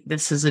that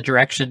this is a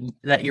direction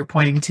that you're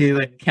pointing to,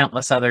 and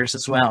countless others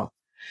as well.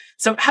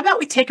 So how about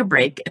we take a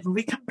break, and when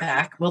we come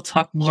back, we'll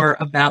talk more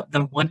about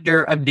the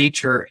wonder of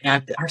nature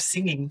and our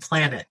singing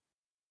planet.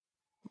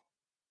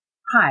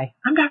 Hi,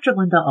 I'm Dr.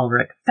 Linda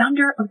Ulrich,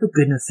 founder of the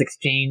Goodness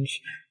Exchange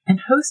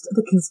and host of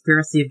the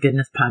Conspiracy of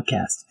Goodness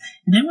podcast,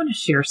 and I want to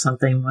share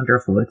something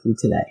wonderful with you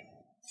today.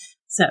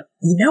 So,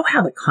 you know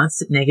how the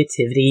constant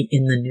negativity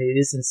in the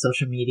news and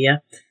social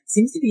media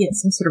seems to be at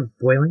some sort of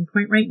boiling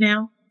point right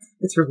now?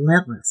 It's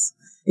relentless.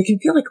 It can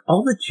feel like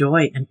all the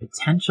joy and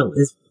potential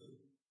is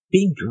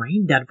being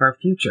drained out of our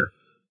future.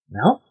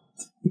 Well,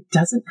 it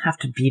doesn't have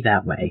to be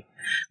that way.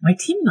 My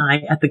team and I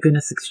at the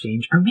Goodness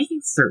Exchange are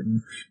making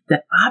certain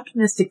that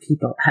optimistic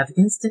people have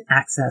instant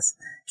access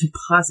to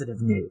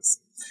positive news.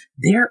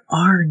 There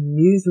are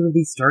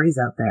newsworthy stories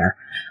out there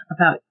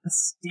about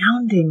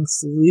astounding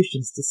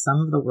solutions to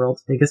some of the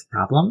world's biggest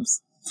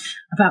problems,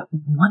 about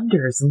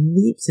wonders and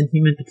leaps in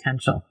human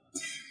potential.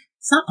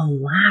 It's not a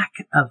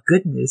lack of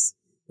good news,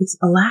 it's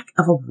a lack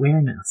of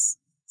awareness.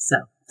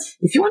 So,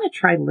 if you want to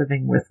try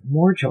living with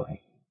more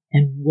joy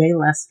and way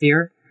less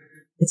fear,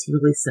 it's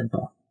really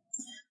simple.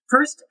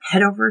 First,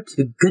 head over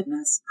to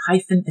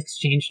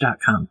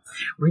goodness-exchange.com,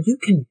 where you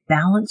can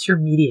balance your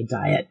media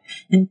diet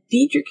and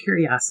feed your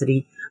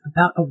curiosity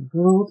about a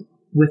world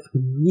with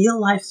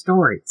real-life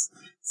stories,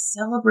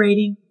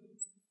 celebrating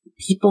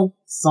people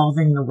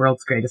solving the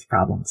world's greatest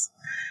problems.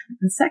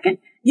 And second,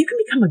 you can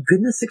become a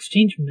Goodness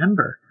Exchange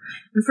member.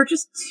 And for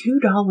just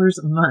 $2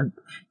 a month,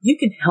 you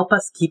can help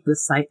us keep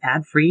this site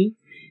ad-free.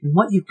 And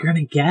what you're going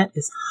to get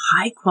is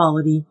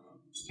high-quality,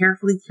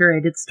 carefully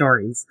curated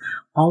stories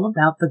all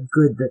about the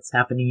good that's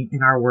happening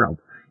in our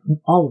world, and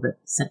all of it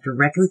sent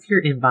directly to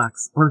your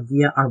inbox or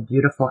via our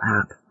beautiful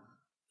app.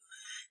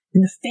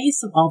 In the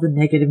face of all the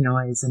negative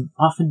noise and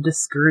often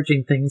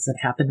discouraging things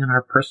that happen in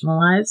our personal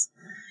lives,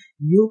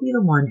 you'll be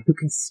the one who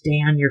can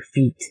stay on your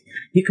feet.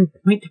 You can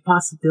point to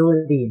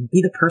possibility and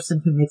be the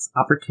person who makes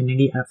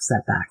opportunity out of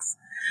setbacks.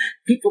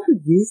 People who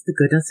use the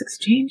Goodness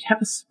Exchange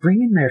have a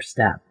spring in their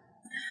step.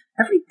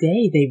 Every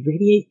day they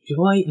radiate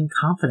joy and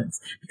confidence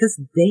because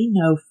they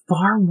know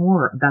far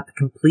more about the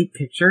complete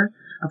picture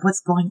of what's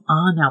going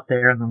on out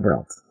there in the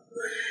world.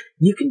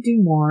 You can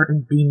do more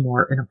and be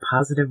more in a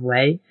positive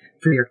way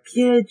for your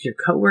kids, your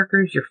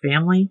coworkers, your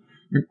family,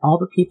 and all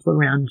the people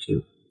around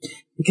you,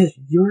 because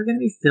you're going to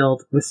be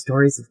filled with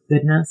stories of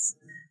goodness,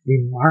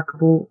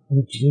 remarkable,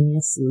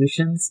 ingenious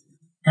solutions,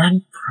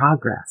 and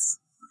progress.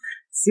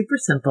 Super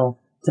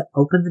simple to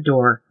open the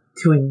door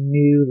to a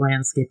new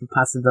landscape of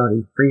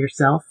possibility for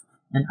yourself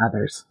and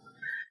others.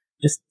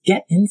 Just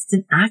get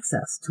instant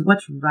access to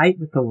what's right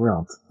with the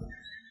world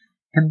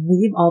and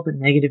leave all the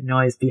negative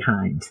noise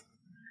behind.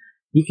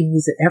 You can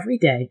use it every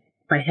day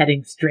by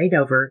heading straight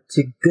over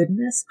to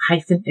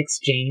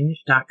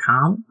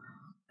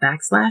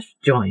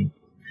goodness-exchange.com/join.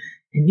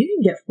 And you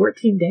can get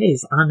 14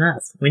 days on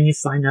us when you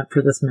sign up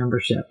for this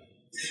membership.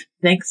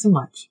 Thanks so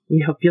much.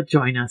 We hope you'll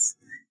join us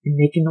in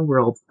making the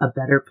world a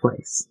better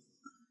place.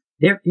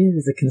 There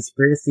is a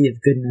conspiracy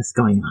of goodness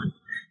going on.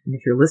 And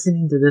if you're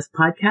listening to this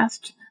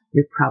podcast,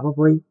 you're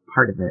probably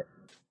part of it.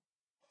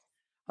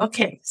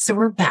 Okay, so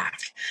we're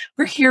back.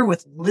 We're here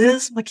with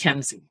Liz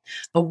McKenzie,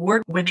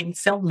 award-winning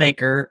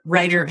filmmaker,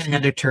 writer, and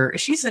editor.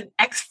 She's an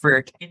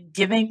expert in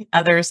giving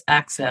others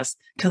access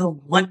to the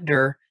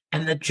wonder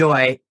and the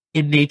joy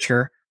in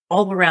nature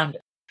all around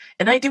us.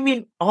 And I do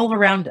mean all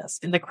around us,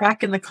 in the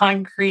crack in the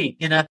concrete,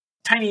 in a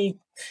tiny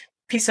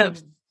piece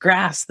of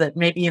grass that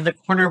may be in the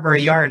corner of our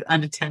yard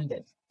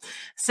unattended.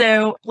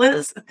 So,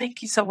 Liz,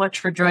 thank you so much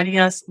for joining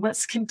us.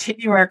 Let's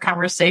continue our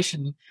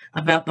conversation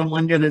about the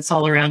wonder that's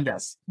all around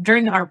us.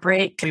 During our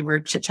break, we were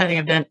chit-chatting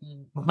a bit,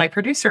 and my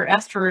producer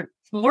asked for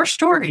more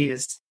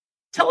stories.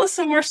 Tell us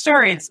some more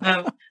stories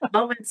of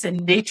moments in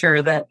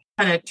nature that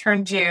kind of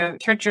turned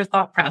your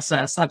thought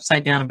process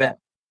upside down a bit.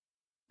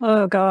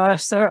 Oh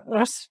gosh,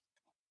 there's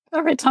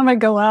every time I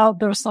go out,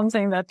 there's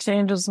something that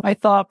changes my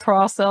thought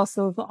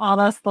processes,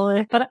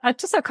 honestly. But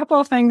just a couple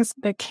of things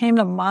that came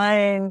to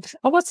mind.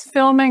 I was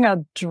filming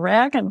a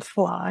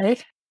dragonfly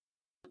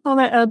on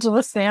the edge of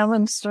a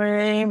salmon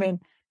stream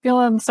and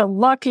feeling so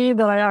lucky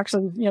that I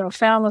actually,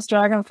 found this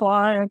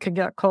dragonfly and could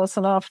get close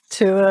enough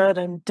to it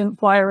and didn't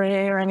fly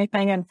away or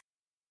anything. And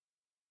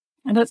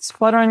and it's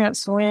fluttering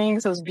its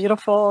wings. It was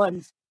beautiful.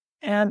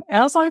 And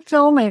as I'm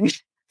filming,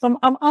 so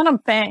I'm on a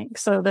bank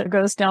so that it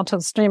goes down to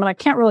the stream, and I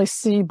can't really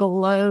see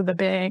below the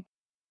bank.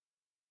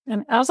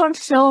 And as I'm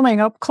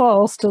filming up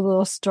close to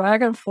this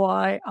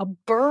dragonfly, a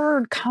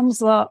bird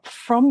comes up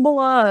from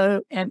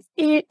below and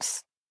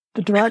eats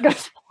the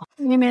dragonfly.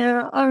 You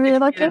know, I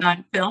mean, I did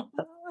on film.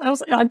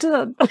 I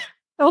did. That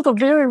was a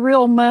very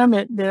real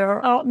moment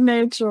there out in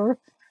nature.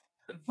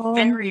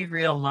 Very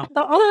real moment.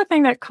 The other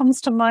thing that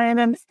comes to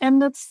mind,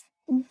 and it's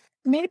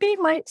maybe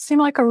might seem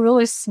like a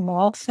really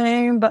small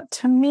thing, but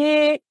to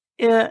me,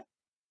 it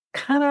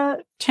kind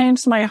of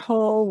changed my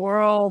whole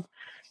world.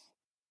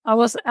 I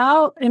was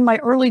out in my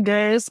early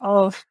days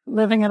of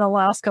living in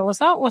Alaska. I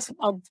was out with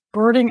a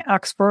birding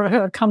expert who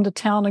had come to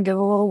town to give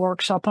a little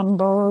workshop on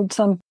birds.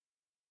 And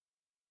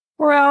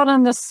we're out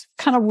in this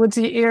kind of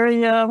woodsy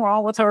area. We're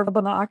all with our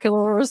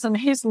binoculars, and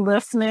he's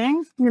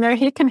listening. You know,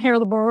 he can hear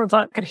the birds.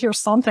 I could hear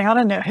something. I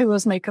didn't know who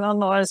was making a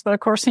noise, but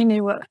of course he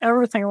knew what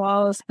everything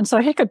was. And so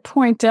he could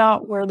point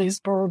out where these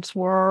birds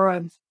were.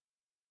 And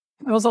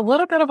it was a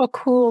little bit of a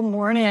cool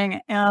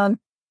morning,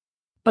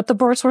 but the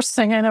birds were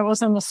singing. It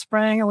was in the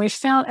spring, and we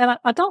found, and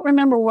I don't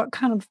remember what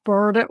kind of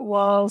bird it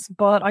was,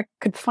 but I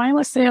could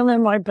finally see him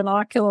in my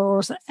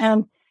binoculars.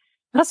 And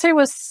as he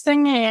was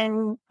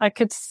singing, I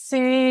could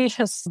see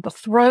the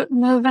throat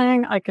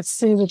moving. I could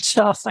see the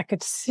chest. I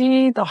could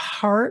see the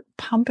heart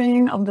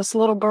pumping of this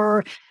little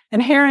bird,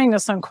 and hearing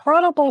this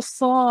incredible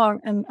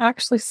song and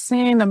actually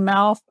seeing the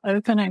mouth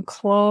open and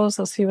close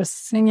as he was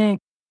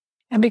singing.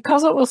 And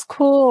because it was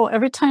cool,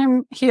 every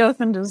time he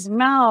opened his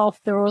mouth,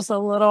 there was a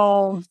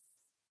little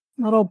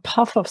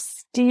puff of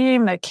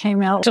steam that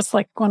came out, just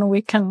like when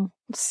we can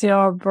see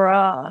our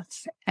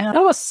breath. And it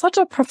was such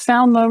a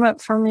profound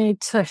moment for me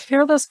to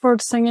hear this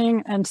bird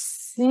singing and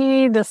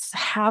see this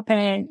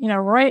happening, you know,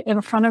 right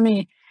in front of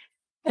me.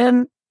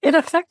 And it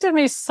affected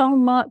me so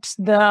much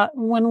that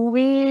when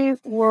we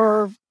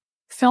were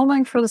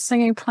filming for the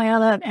Singing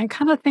Planet and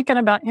kind of thinking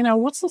about, you know,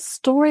 what's the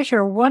story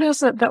here? What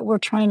is it that we're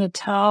trying to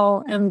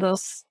tell in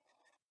this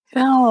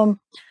film?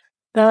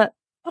 That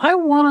I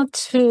wanted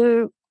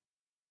to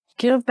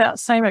give that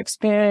same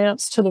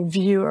experience to the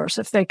viewers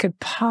if they could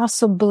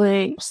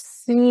possibly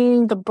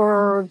see the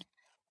bird's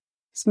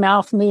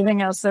mouth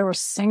moving as they were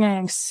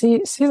singing, see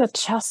the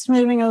chest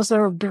moving as they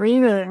were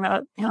breathing.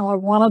 That, you know, I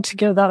wanted to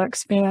give that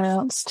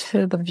experience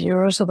to the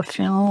viewers of the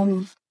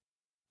film.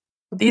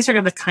 These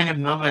are the kind of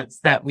moments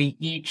that we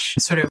each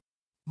sort of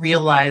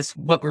realize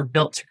what we're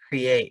built to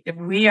create. If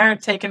we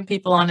aren't taking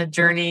people on a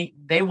journey,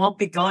 they won't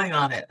be going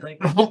on it.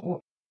 Like,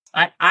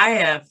 I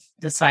have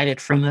decided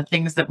from the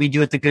things that we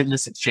do at the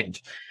Goodness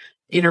Exchange,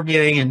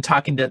 interviewing and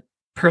talking to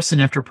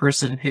person after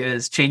person who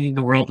is changing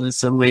the world in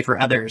some way for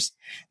others,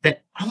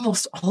 that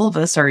almost all of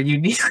us are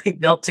uniquely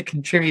built to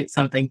contribute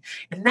something.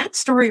 And that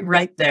story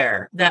right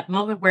there, that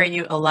moment where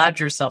you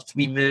allowed yourself to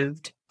be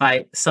moved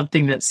by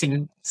something that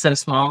seemed so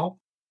small,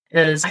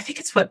 I think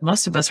it's what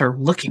most of us are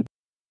looking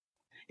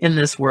in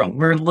this world.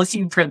 We're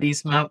looking for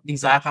these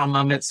aha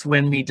moments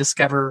when we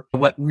discover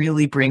what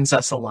really brings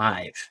us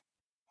alive.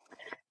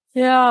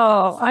 Yeah,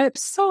 I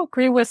so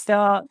agree with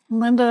that,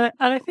 Linda.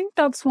 And I think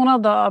that's one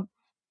of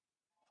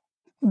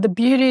the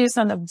beauties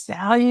and the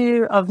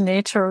value of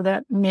nature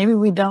that maybe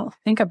we don't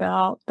think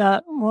about,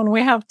 that when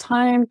we have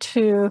time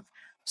to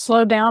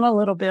slow down a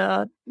little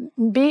bit,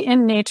 be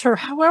in nature,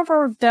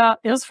 however that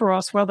is for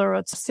us, whether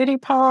it's a city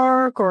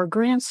park or a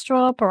green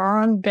strip or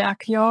our own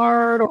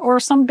backyard or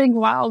some big,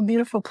 wild,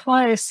 beautiful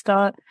place,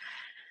 that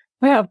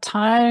we have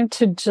time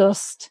to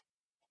just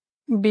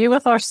be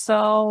with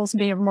ourselves,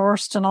 be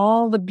immersed in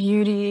all the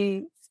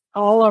beauty,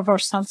 all of our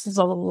senses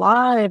are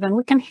alive, and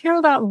we can hear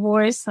that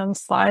voice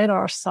inside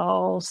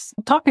ourselves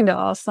talking to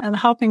us and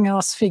helping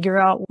us figure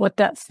out what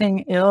that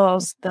thing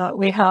is that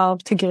we have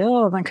to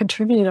give and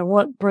contribute and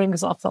what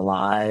brings us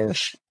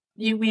alive.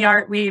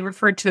 We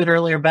referred to it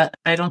earlier, but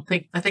I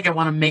think I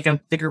want to make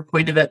a bigger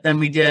point of it than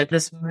we did.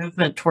 This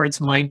movement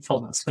towards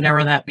mindfulness,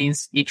 whatever that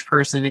means to each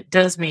person, it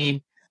does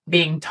mean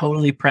being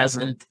totally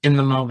present in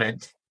the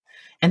moment.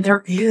 And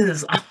there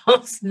is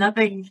almost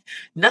nothing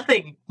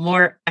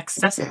more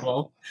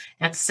accessible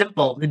and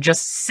simple than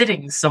just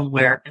sitting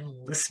somewhere and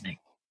listening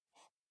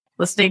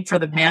for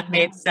the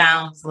man-made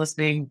sounds,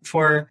 listening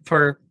for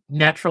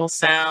natural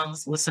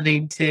sounds,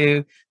 listening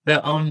to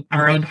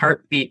our own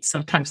heartbeat.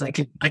 Sometimes I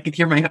could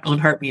hear my own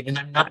heartbeat, and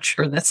I'm not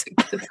sure that's a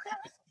good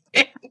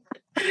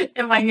thing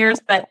in my ears.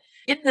 But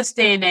in this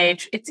day and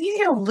age, it's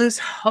easy to lose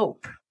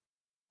hope.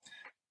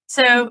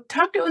 So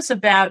talk to us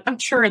about, I'm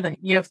sure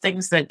that you have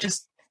things that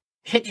just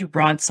hit you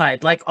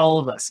broadside, like all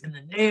of us in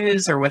the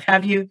news or what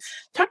have you.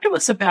 Talk to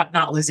us about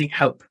not losing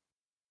hope.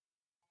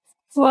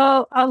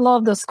 Well, I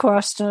love this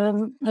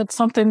question. It's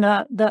something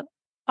that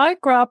I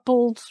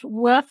grappled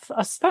with,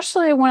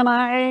 especially when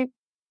I,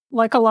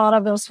 like a lot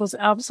of us, was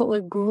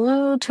absolutely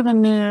glued to the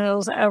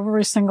news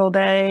every single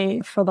day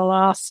for the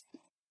last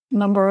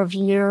number of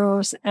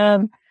years.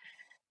 And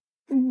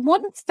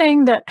one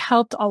thing that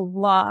helped a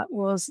lot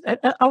was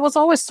I was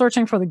always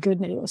searching for the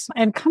good news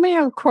and coming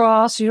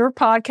across your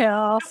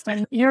podcast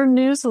and your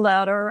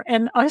newsletter.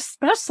 And I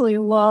especially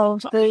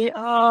love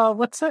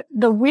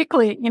the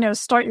weekly,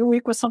 start your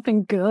week with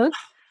something good.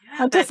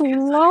 I just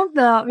love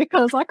that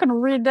because I can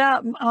read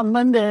that on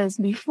Mondays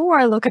before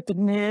I look at the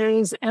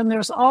news, and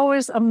there's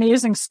always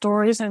amazing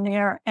stories in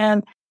there.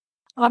 And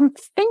I'm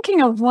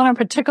thinking of one in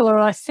particular.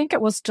 I think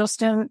it was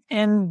just in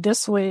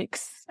this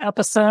week's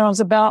episode. It was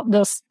about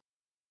this.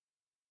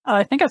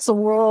 I think it's the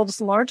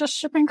world's largest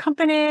shipping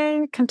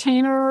company,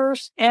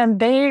 containers, and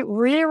they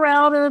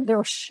rerouted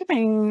their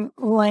shipping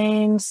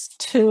lanes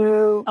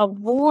to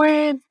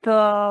avoid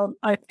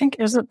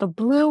is it the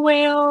blue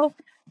whale?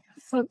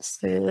 Let's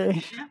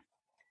see.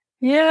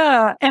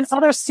 Yeah. And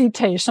other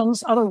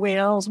cetaceans, other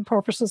whales and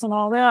porpoises and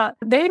all that.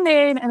 They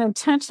made an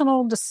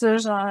intentional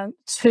decision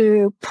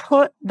to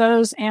put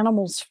those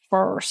animals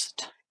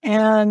first.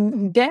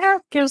 And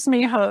that gives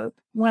me hope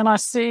when I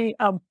see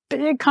a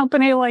big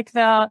company like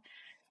that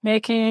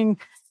making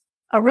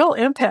a real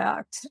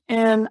impact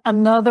in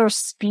another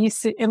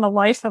species, in the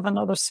life of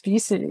another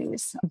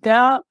species.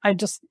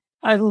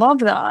 I love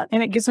that.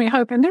 And it gives me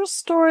hope. And there's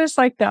stories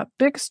like that,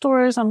 big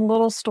stories and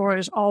little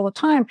stories all the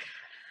time.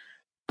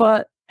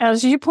 But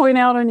as you point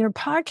out in your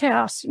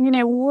podcast,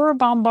 we're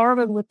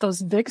bombarded with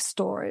those big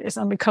stories.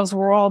 And because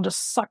we're all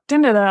just sucked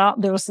into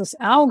that, there's this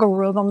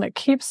algorithm that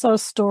keeps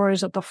those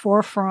stories at the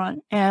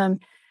forefront.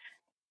 And,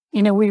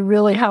 we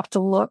really have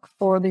to look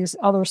for these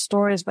other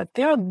stories, but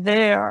they're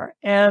there.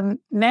 And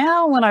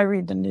now when I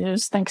read the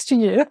news, thanks to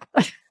you,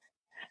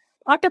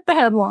 I'll get the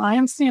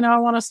headlines, I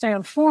want to stay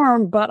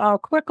informed, but I'll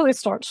quickly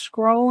start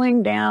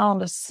scrolling down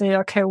to see,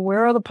 okay,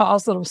 where are the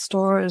positive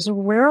stories?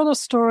 Where are the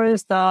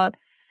stories that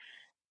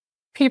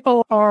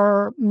people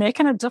are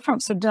making a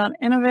difference, have done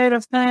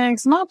innovative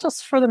things, not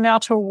just for the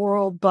natural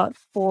world, but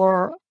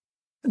for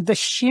the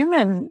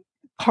human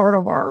part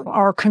of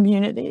our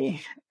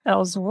community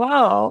as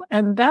well.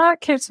 And that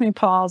keeps me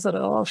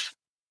positive.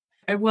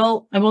 I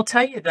will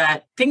tell you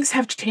that things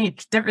have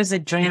changed. There is a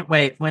giant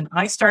wave. When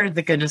I started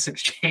the Goodness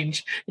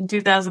Exchange in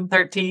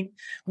 2013,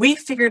 we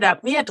figured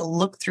out we had to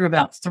look through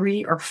about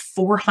 300 or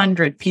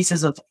 400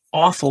 pieces of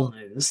awful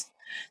news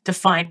to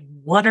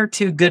find one or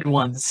two good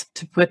ones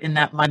to put in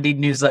that Monday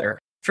newsletter.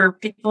 For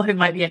people who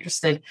might be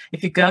interested,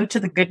 if you go to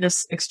the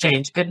Goodness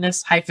Exchange,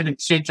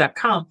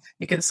 goodness-exchange.com,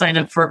 you can sign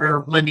up for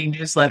our Monday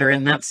newsletter,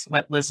 and that's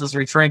what Liz is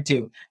referring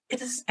to.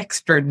 It is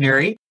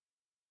extraordinary.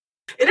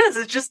 It is.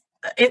 It's just,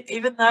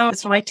 even though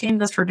it's my team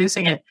that's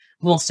producing it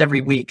almost every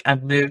week,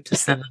 I've moved to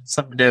send them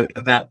some note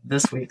about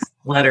this week's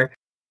letter.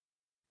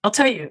 I'll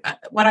tell you,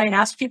 what I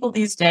ask people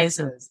these days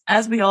is,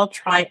 as we all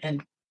try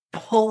and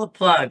pull the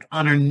plug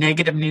on our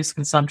negative news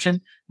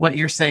consumption, what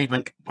you're saying,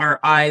 like our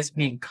eyes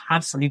being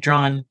constantly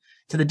drawn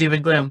to the doom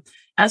and gloom.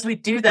 As we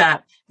do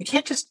that, we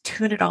can't just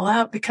tune it all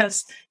out,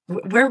 because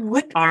where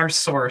would our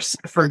source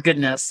for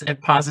goodness and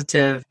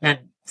positive and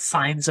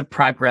signs of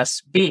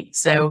progress be?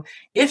 So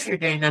if you're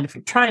doing that, if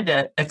you're trying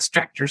to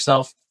extract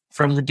yourself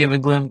from the doom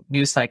and gloom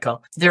news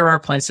cycle, there are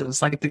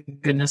places like the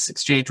Goodness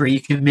Exchange where you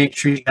can make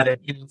sure you got an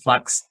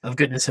influx of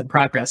goodness and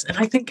progress. And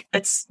I think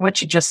it's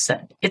what you just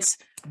said. It's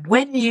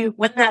when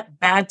that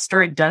bad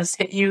story does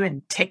hit you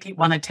and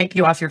want to take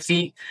you off your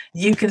feet,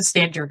 you can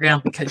stand your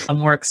ground, because a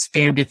more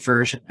expanded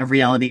version of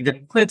reality that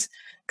includes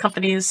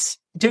companies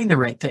doing the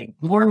right thing.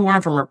 More and more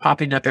of them are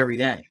popping up every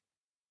day.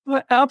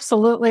 Well,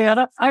 absolutely.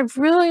 And I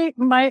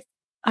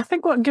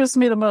think what gives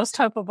me the most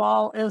hope of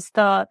all is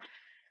the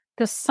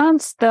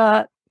sense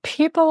that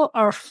people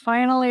are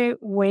finally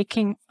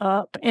waking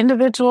up,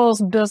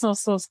 individuals,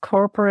 businesses,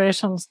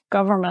 corporations,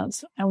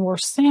 governments, and we're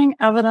seeing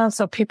evidence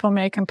of people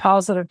making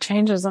positive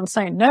changes and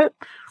saying, nope,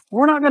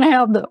 we're not going to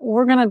have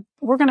we're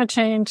going to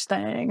change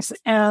things.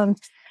 And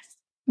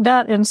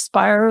that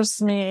inspires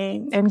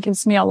me and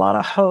gives me a lot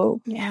of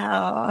hope.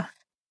 Yeah.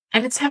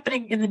 And it's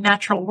happening in the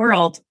natural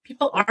world.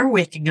 People are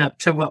waking up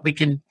to what we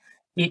can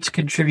each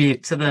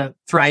contribute to the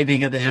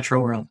thriving of the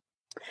natural world.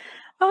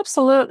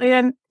 Absolutely.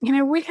 And,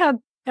 we had,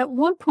 at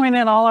one point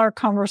in all our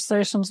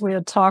conversations, we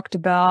had talked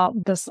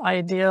about this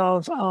idea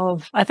of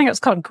I think it's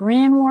called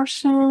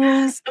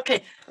greenwashing.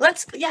 Okay,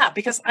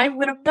 because I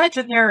would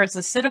imagine there is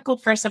a cynical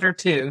person or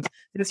two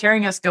who's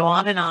hearing us go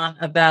on and on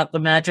about the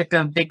magic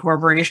of big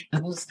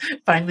corporations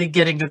finally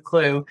getting a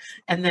clue,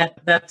 and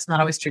that's not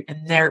always true.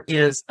 And there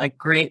is a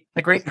great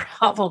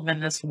problem in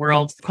this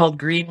world called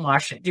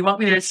greenwashing. Do you want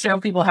me to show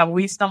people how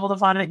we stumbled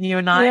upon it, you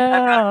and I?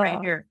 Yeah. I've got it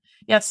right here.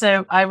 Yeah,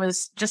 so I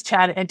was just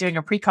chatting and doing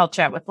a pre-call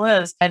chat with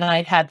Liz, and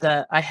I had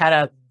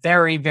a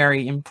very,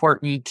 very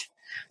important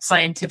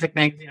scientific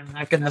magazine. I'm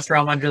not going to throw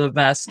them under the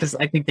bus because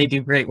I think they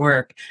do great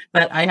work,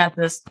 but I had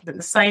this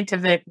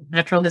scientific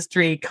natural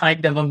history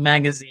kind of a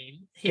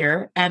magazine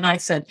here, and I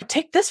said,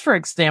 take this for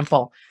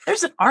example.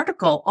 There's an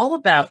article all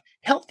about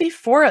healthy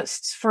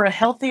forests for a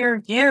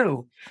healthier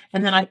you,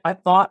 and then I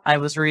thought I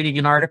was reading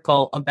an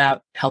article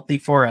about healthy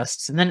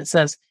forests, and then it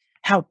says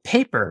how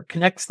paper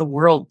connects the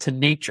world to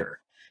nature.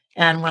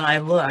 And when I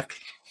look,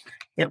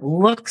 it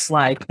looks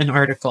like an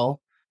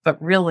article,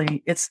 but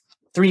really it's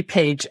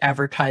 3-page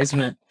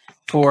advertisement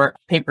for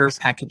paper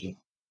packaging.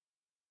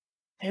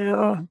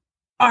 Yeah.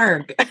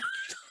 Arg.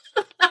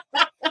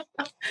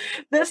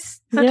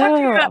 So talk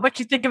to me about what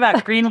you think about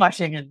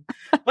greenwashing and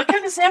what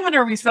kind of salmon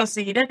are we supposed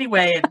to eat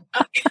anyway? And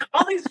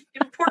all these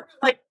important,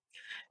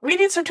 we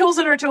need some tools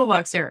in our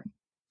toolbox here.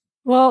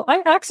 Well,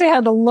 I actually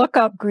had to look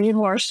up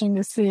greenwashing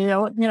to see, I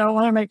want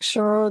to make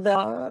sure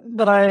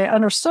that I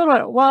understood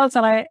what it was.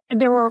 And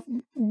there were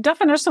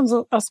definitions,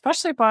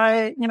 especially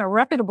by,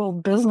 reputable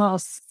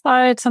business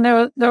sites. And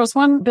there was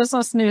one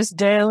Business News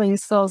Daily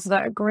says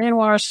that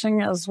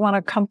greenwashing is when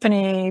a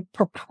company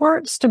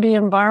purports to be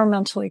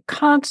environmentally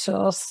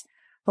conscious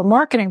for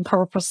marketing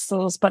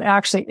purposes, but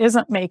actually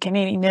isn't making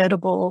any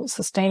notable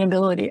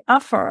sustainability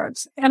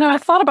efforts. And I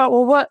thought about,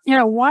 well,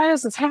 why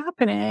is this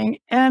happening?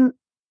 And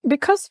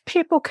because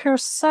people care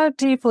so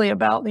deeply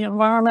about the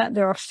environment,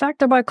 they're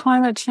affected by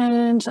climate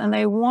change, and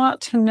they want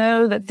to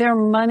know that their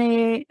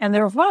money and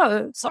their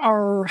votes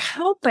are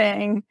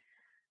helping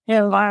the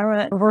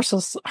environment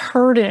versus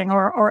hurting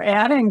or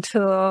adding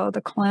to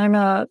the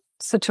climate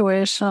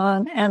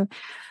situation. And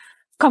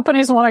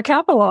companies want to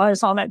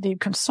capitalize on that deep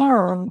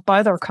concern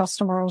by their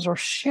customers or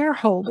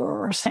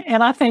shareholders.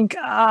 And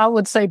I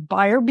would say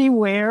buyer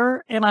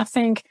beware. And I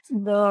think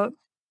the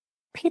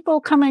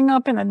people coming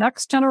up in the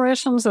next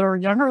generations that are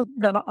younger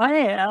than I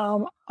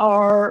am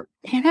are,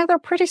 they're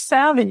pretty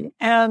savvy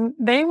and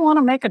they want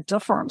to make a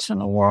difference in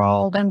the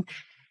world.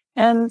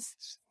 And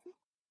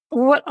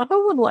what I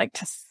would like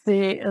to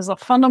see is a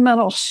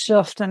fundamental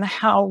shift in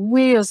how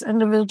we as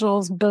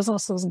individuals,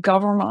 businesses,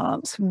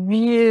 governments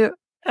view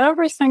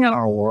everything in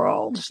our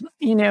world,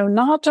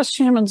 not just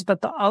humans,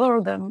 but the other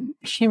than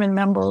human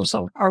members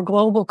of our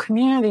global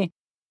community.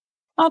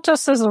 Not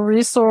just as a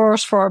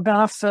resource for our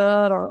benefit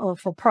or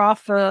for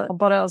profit,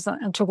 but as an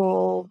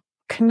integral,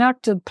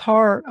 connected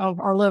part of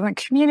our living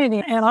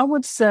community. And I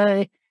would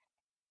say,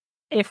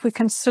 if we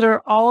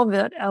consider all of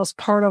it as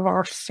part of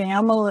our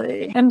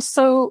family. And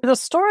so the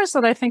stories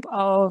that I think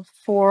of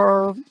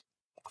for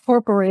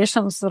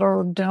corporations that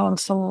are doing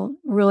some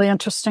really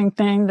interesting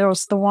thing. There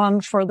was the one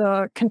for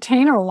the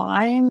container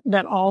line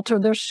that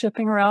altered their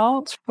shipping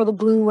routes for the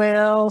blue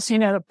whales,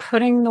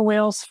 putting the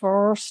whales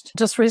first.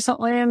 Just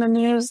recently in the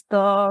news,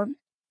 the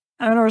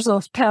owners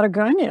of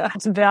Patagonia,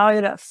 it's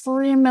valued at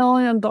 $3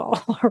 million.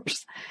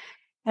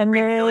 And $3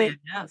 billion,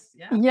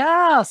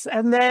 yes,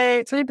 and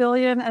 $3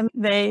 billion, and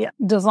they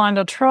designed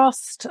a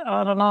trust, a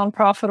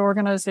nonprofit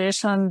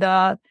organization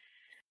that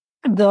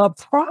the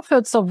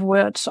profits of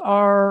which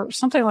are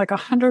something like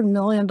 $100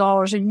 million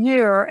a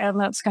year, and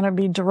that's going to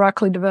be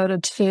directly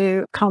devoted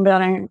to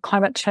combating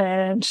climate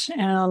change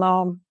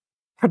and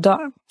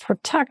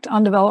protect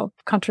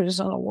undeveloped countries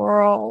in the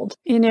world.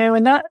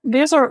 And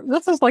this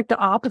is like the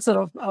opposite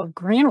of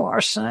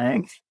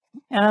greenwashing.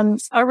 And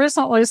I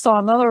recently saw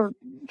another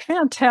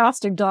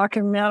fantastic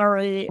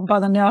documentary by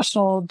the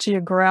National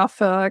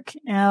Geographic,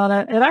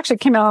 and it actually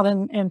came out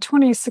in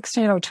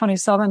 2016 or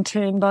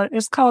 2017, but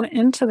it's called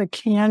Into the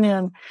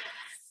Canyon.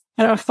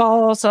 And it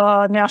follows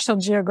a National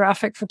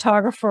Geographic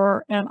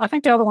photographer, and I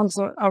think the other one's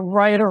a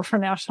writer for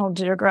National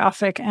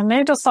Geographic, and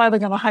they decide they're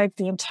going to hike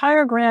the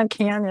entire Grand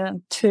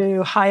Canyon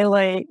to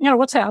highlight,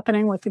 what's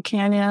happening with the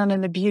canyon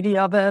and the beauty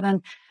of it.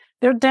 And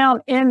they're down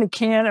in the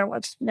canyon,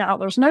 which now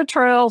there's no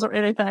trails or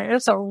anything.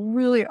 It's a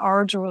really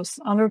arduous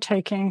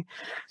undertaking.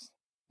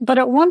 But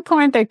at one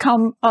point, they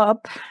come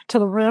up to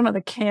the rim of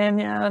the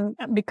canyon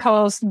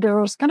because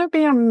there's going to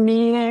be a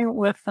meeting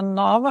with the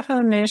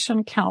Navajo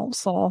Nation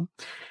Council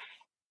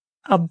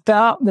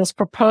about this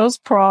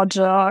proposed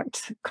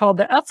project called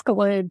the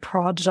Escalade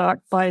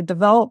Project by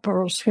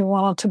developers who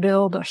wanted to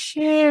build a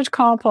huge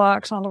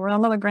complex on the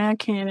rim of the Grand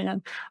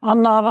Canyon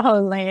on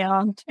Navajo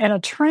land and a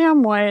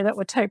tramway that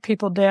would take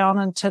people down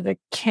into the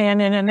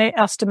canyon. And they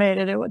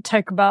estimated it would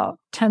take about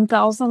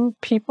 10,000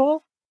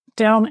 people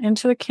down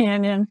into the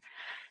canyon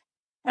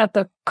at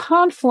the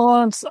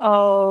confluence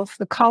of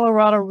the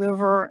Colorado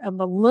River and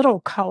the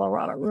Little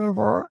Colorado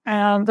River.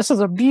 And this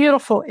is a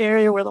beautiful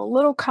area where the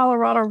Little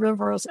Colorado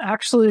River is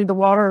actually, the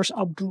water's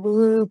a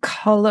blue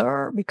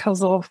color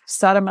because of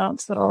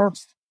sediments that are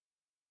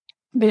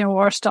being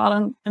washed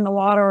out in the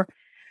water.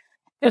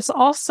 It's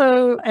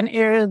also an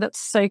area that's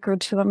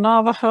sacred to the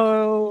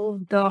Navajo,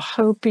 the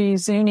Hopi,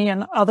 Zuni,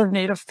 and other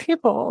native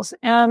peoples.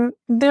 And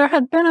there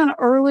had been an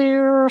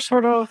earlier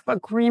sort of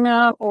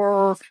agreement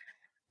or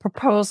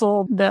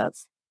proposal that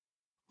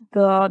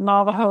the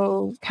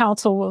Navajo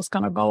Council was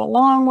going to go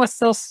along with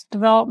this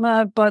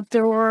development, but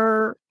there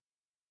were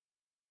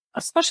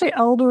especially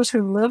elders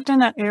who lived in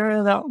that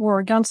area that were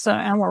against it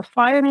and were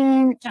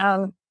fighting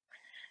and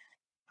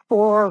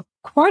for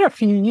quite a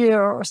few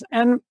years.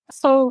 And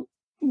so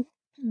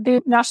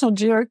the National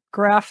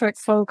Geographic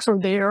folks are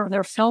there,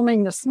 they're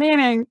filming this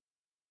meeting,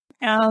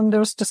 and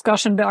there's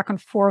discussion back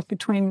and forth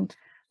between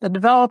the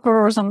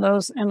developers and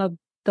those in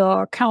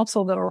the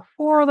council that are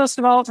for this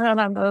development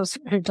and those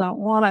who don't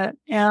want it.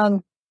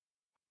 And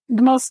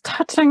the most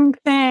touching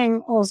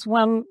thing was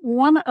when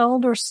one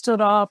elder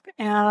stood up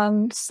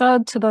and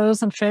said to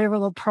those in favor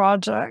of the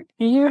project,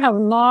 you have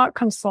not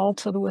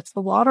consulted with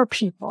the water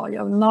people. You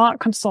have not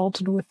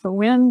consulted with the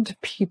wind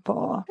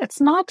people.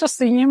 It's not just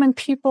the human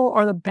people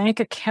or the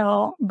bank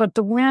account, but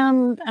the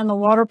wind and the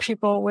water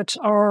people, which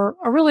are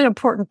a really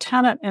important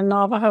tenet in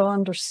Navajo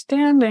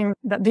understanding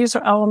that these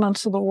are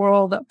elements of the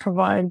world that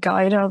provide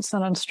guidance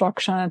and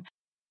instruction,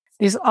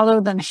 these other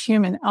than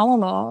human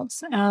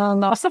elements.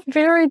 And that's a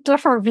very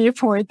different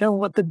viewpoint than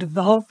what the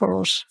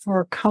developers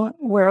were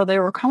where they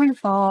were coming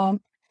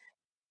from.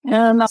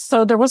 And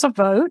so there was a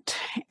vote.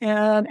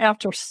 And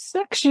after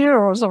 6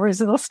 years of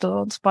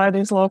resistance by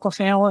these local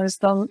families,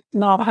 the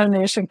Navajo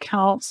Nation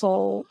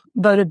Council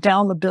voted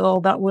down the bill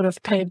that would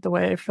have paved the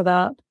way for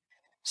that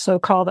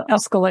so-called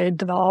Escalade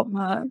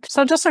development.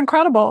 So just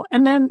incredible.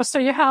 And then, so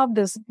you have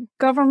this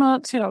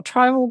government,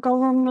 tribal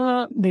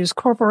government, these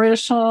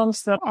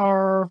corporations that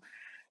are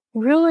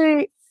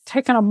really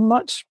taking a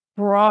much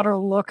broader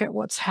look at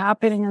what's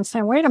happening and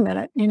saying, wait a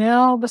minute,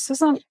 this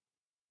isn't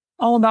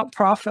all about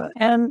profit.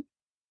 And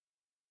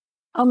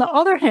on the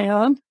other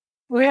hand,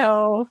 we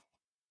have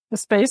the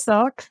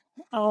SpaceX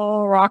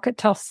rocket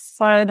test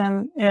site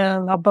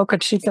in Boca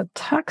Chica,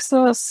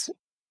 Texas.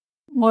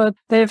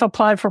 They've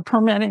applied for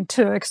permitting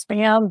to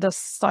expand this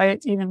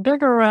site even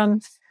bigger.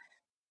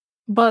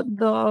 But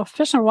the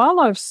Fish and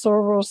Wildlife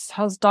Service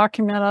has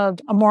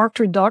documented a marked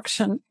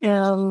reduction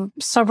in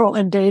several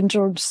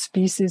endangered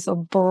species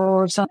of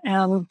birds.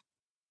 And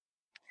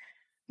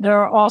there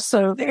are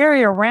also the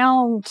area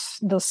around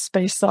the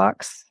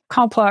SpaceX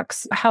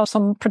complex has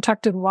some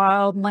protected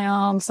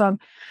wildlands. And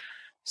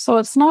so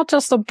it's not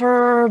just the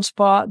birds,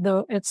 but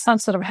it's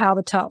sensitive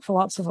habitat for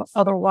lots of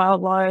other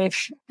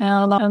wildlife.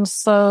 And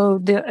so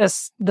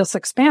this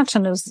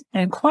expansion is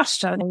in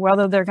question,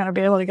 whether they're going to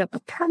be able to get the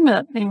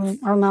permit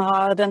or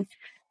not. And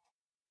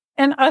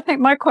I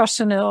think my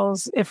question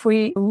is, if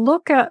we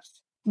look at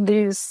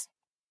these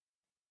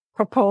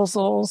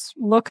proposals,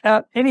 look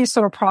at any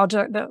sort of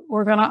project that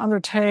we're going to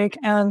undertake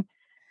and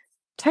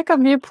take a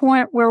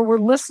viewpoint where we're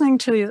listening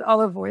to these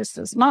other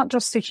voices, not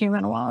just the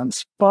human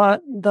ones,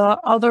 but the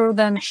other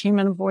than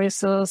human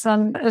voices.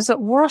 And is it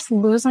worth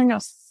losing a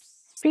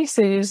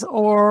species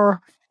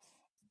or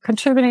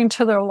contributing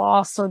to their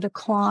loss or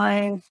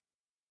decline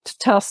to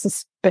test the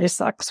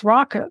SpaceX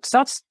rockets?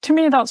 To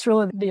me, that's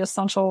really the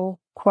essential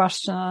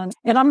question.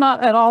 And I'm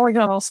not at all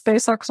against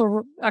space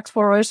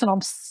exploration.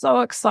 I'm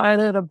so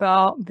excited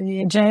about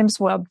the James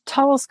Webb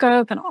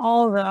Telescope and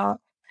all of that.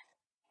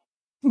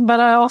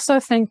 But I also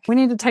think we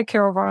need to take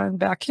care of our own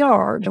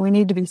backyard. We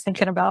need to be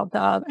thinking about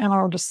that in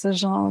our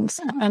decisions.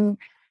 And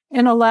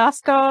in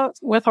Alaska,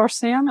 with our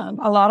salmon,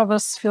 a lot of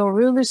us feel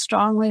really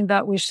strongly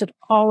that we should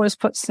always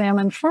put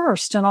salmon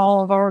first in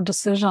all of our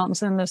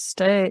decisions in this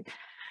state.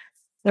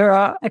 They're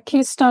a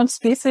keystone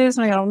species.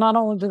 Not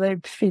only do they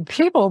feed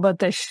people, but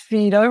they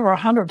feed over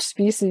 100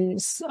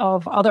 species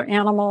of other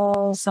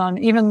animals. And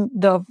even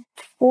the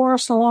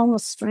forest along the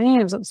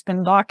streams, it's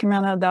been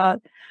documented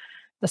that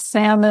the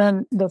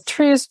salmon, the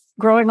trees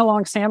growing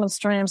along salmon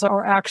streams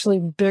are actually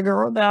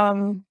bigger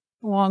than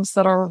ones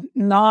that are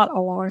not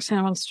along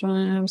salmon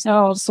streams.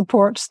 It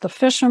supports the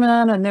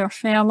fishermen and their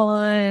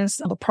families,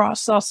 the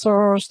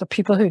processors, the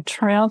people who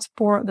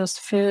transport this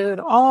food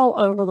all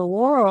over the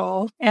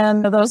world.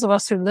 And those of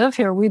us who live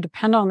here, we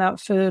depend on that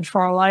food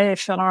for our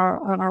life and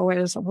our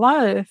ways of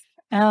life.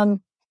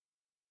 And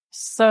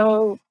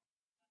so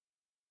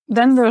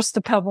then there's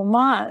the Pebble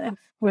Mine,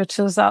 which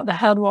is at the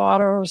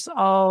headwaters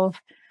of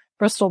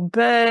Bristol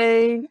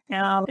Bay,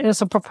 and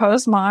it's a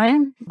proposed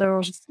mine.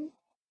 There's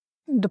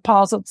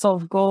deposits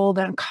of gold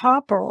and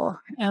copper.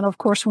 And of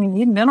course, we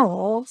need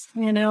minerals,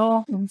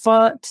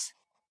 but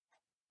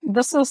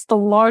this is the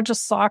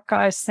largest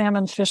sockeye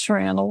salmon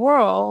fishery in the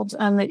world.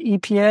 And the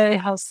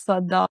EPA has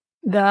said that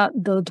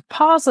the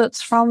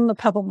deposits from the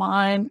Pebble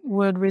Mine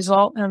would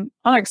result in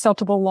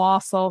unacceptable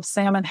loss of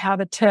salmon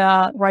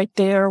habitat right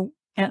there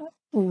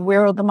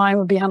where the mine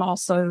would be, and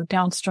also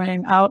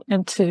downstream out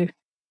into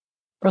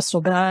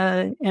Bristol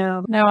Bay.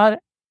 And now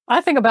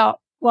I think about,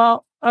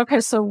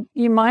 so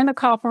you mine the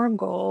copper and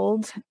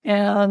gold,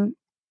 and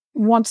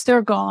once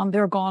they're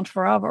gone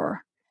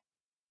forever.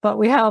 But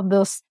we have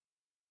this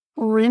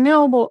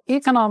renewable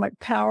economic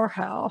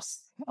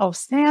powerhouse of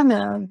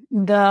salmon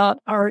they're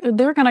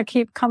going to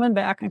keep coming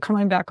back and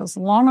coming back. As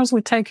long as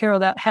we take care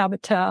of that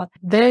habitat,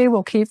 they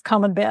will keep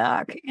coming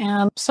back.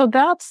 And so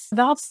that's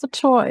the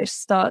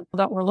choice that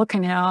we're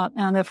looking at.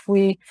 And if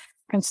we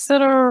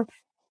consider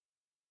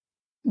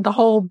the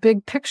whole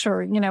big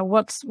picture,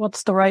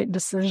 what's the right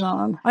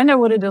decision? I know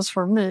what it is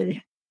for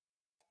me.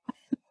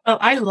 Oh,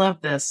 I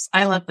love this.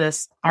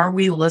 Are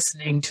we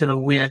listening to the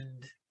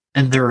wind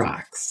and the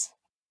rocks?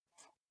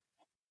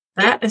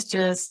 That is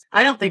just,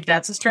 I don't think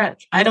that's a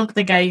stretch. I don't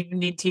think I even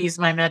need to use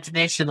my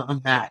imagination on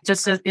that.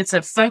 It's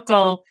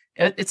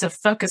a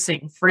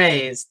focusing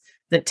phrase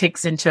that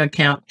takes into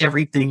account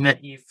everything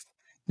that you've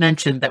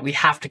mentioned that we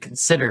have to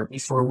consider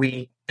before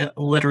we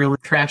literally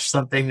trash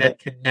something that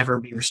can never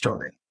be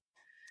restored.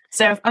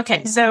 So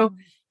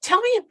Tell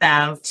me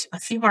about a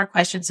few more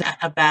questions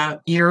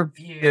about your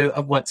view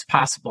of what's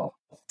possible.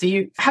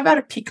 How about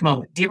a peak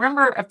moment? Do you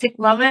remember a peak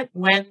moment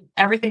when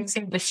everything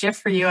seemed to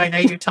shift for you? I know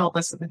you told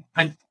us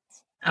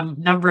a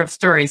number of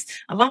stories.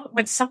 A moment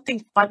when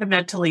something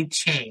fundamentally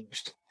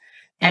changed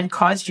and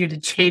caused you to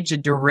change the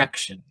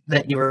direction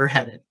that you were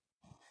headed.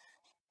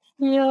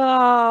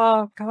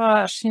 Yeah,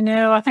 gosh,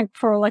 I think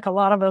for like a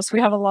lot of us,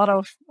 we have a lot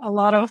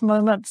of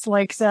moments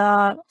like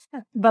that.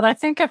 But I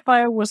think if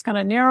I was going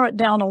to narrow it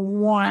down to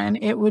one,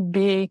 it would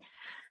be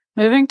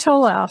moving to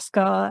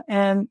Alaska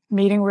and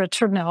meeting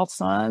Richard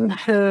Nelson,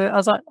 who,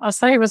 as I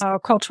say, he was a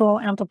cultural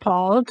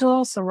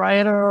anthropologist, a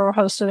writer,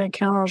 hosted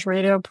Encounters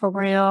radio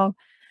program,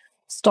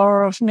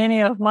 star of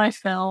many of my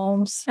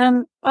films.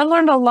 And I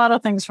learned a lot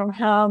of things from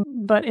him.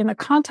 But in the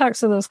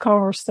context of this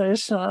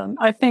conversation,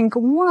 I think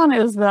one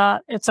is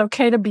that it's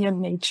okay to be a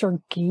nature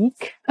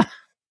geek.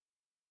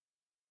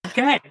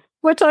 Okay.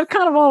 Which I've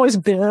kind of always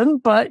been,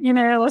 but,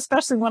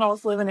 especially when I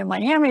was living in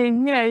Miami,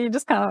 you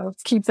just kind of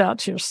keep that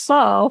to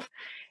yourself.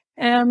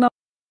 And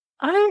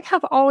I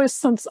have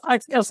always,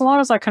 as long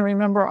as I can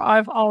remember,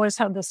 I've always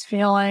had this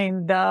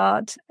feeling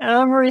that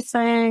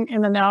everything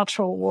in the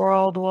natural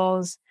world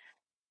was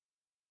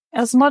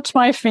as much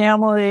my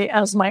family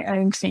as my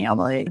own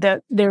family,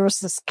 that there was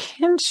this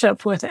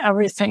kinship with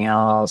everything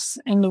else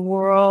in the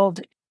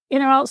world.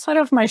 Outside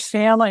of my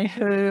family,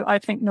 who I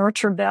think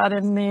nurtured that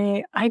in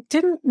me, I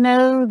didn't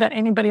know that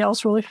anybody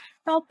else really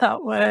felt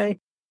that way.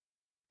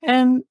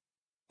 And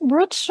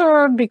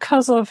Richard,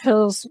 because of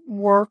his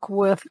work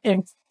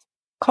in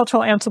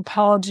cultural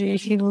anthropology,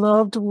 he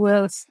lived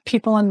with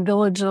people in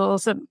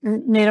villages,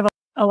 Native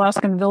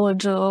Alaskan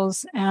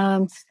villages,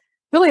 and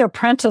really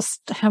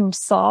apprenticed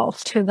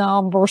himself to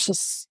them versus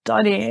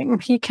studying.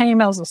 He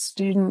came as a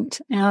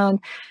student, and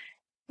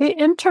he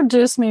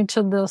introduced me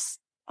to this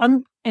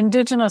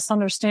indigenous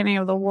understanding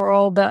of the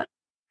world, that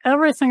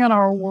everything in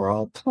our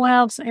world,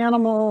 plants,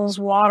 animals,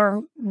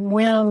 water,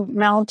 wind,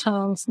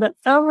 mountains, that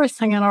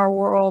everything in our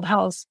world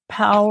has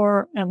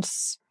power and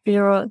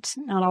spirit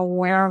and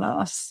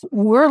awareness.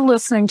 We're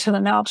listening to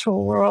the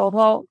natural world.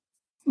 Well,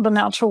 the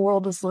natural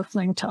world is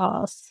listening to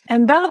us.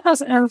 And that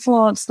has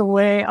influenced the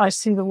way I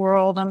see the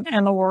world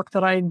and the work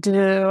that I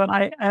do. And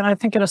I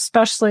think it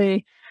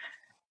especially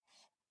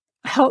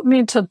helped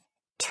me to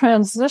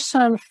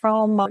transition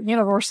from a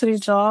university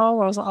job.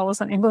 I was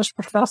an English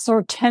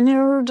professor,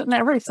 tenured and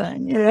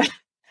everything. Yeah.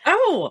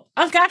 Oh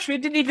gosh, we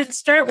didn't even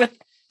start with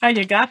how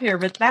you got here,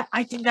 but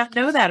I did not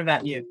know that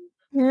about you.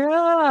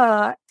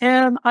 Yeah.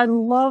 And I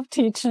love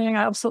teaching.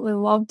 I absolutely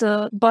loved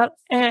it. But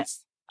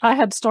I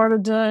had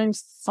started doing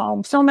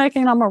some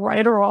filmmaking. I'm a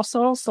writer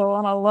also.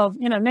 And I love,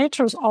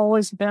 nature's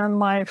always been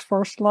my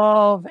first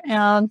love.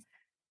 And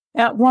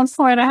at one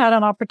point, I had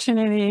an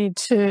opportunity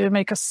to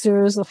make a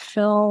series of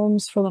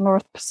films for the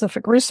North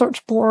Pacific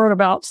Research Board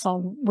about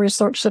some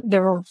research that they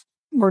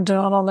were doing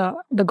on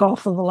the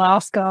Gulf of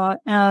Alaska.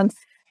 And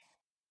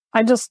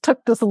I just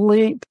took this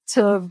leap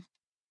to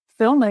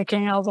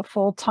filmmaking as a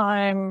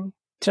full-time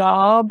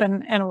job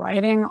and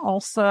writing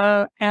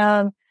also.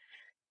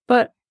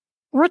 But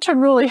Richard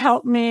really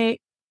helped me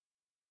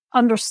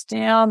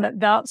understand that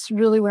that's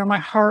really where my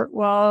heart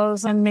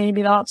was, and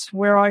maybe that's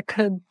where I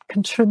could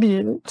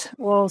contribute,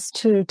 was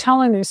to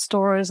telling these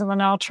stories in the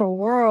natural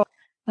world.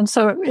 And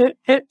so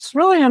it's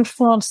really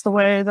influenced the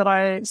way that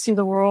I see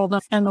the world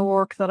and the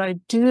work that I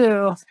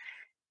do.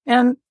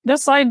 And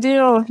this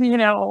idea of,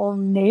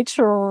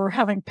 nature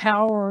having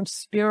power and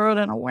spirit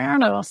and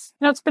awareness,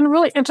 it's been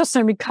really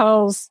interesting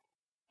because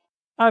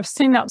I've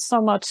seen that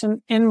so much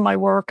in my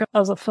work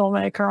as a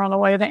filmmaker, on the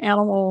way the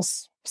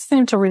animals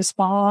seem to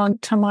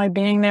respond to my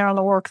being there and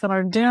the work that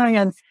I'm doing.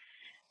 And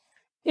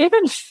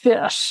even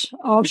fish.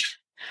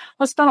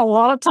 I spent a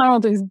lot of time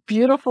with these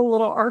beautiful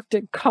little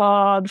Arctic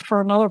cod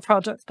for another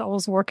project I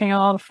was working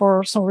on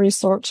for some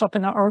research up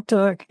in the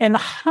Arctic, and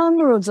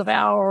hundreds of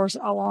hours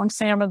along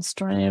salmon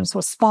streams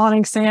with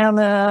spawning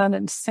salmon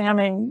and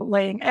salmon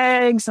laying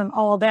eggs and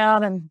all of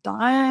that and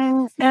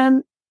dying.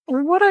 And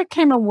what I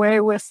came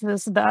away with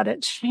is that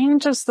it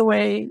changes the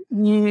way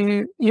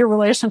your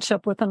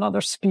relationship with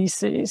another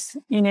species,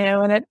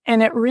 and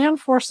it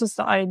reinforces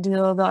the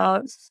idea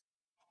that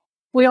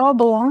we all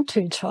belong to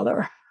each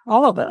other,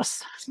 all of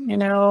us,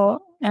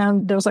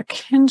 and there's a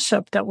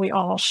kinship that we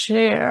all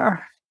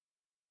share.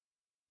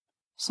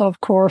 So,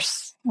 of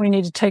course, we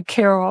need to take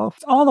care of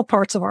all the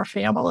parts of our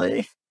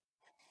family.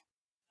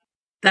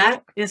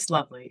 That is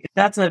lovely.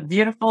 That's a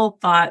beautiful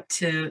thought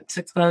to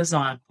close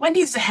on. What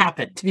needs to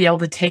happen to be able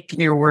to take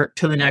your work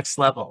to the next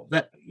level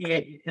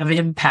of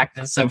impact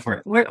and so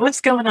forth? What's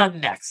going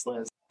on next,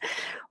 Liz?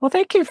 Well,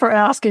 thank you for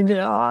asking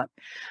that.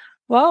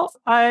 Well,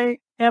 I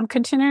am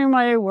continuing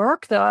my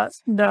work that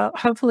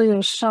hopefully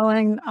is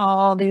showing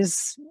all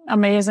these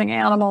amazing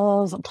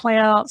animals and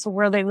plants and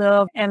where they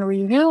live, and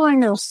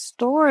revealing their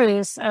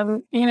stories,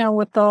 and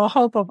with the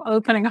hope of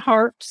opening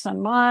hearts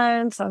and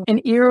minds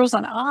and ears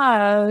and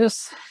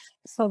eyes,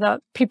 so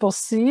that people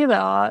see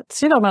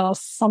them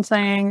as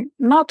something,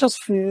 not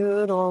just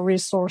food or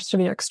resource to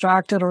be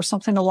extracted or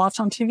something to watch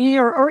on TV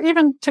or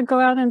even to go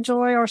out and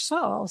enjoy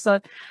ourselves,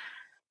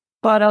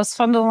 but as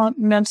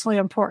fundamentally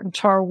important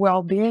to our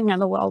well-being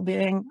and the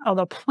well-being of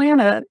the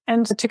planet.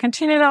 And to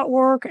continue that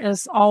work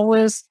is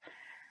always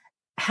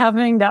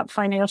having that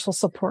financial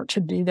support to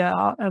do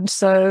that. And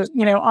so,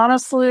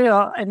 honestly,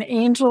 an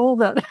angel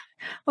that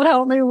would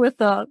help me with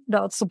that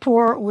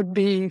support would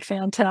be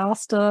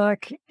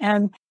fantastic.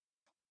 And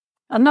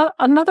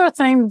another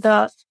thing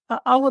that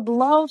I would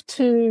love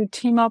to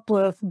team up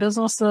with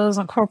businesses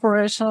and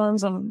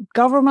corporations and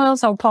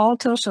governments and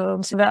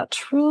politicians that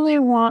truly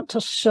want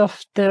to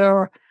shift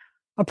their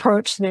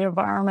approach to the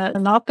environment,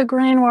 and not the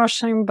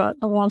greenwashing, but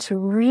the ones who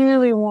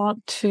really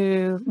want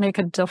to make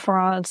a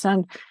difference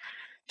and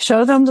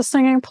show them the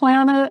singing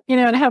planet,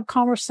 and have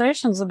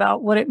conversations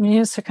about what it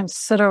means to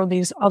consider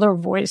these other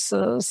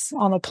voices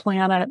on the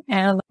planet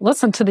and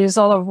listen to these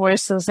other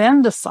voices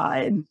and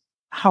decide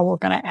how we're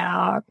going to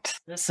act.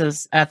 This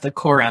is at the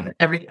core of it.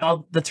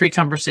 All the 3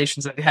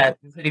 conversations I've had,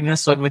 including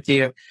this one with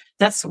you,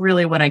 that's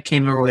really what I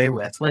came away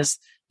with, was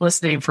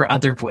listening for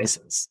other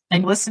voices.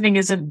 And listening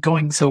isn't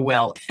going so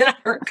well in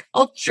our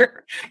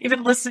culture,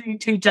 even listening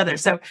to each other.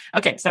 So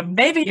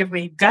maybe if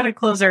we've got to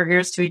close our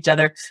ears to each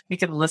other, we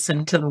can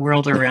listen to the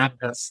world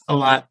around us a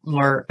lot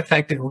more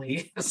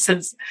effectively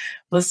since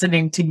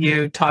listening to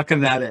you talk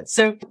about it.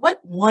 So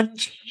what one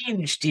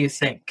change do you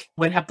think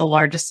would have the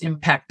largest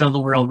impact on the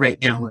world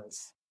right now,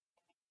 Liz?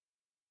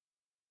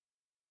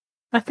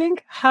 I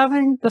think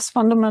having this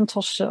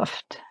fundamental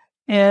shift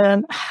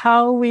in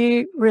how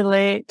we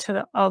relate to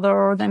the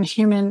other than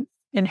human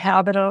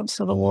inhabitants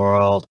of the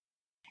world,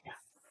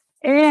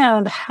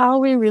 and how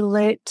we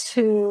relate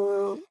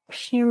to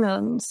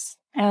humans.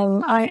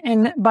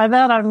 And by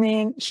that, I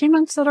mean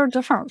humans that are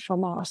different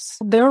from us.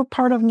 They're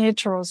part of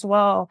nature as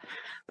well.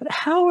 But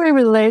how we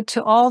relate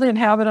to all the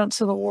inhabitants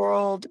of the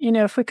world,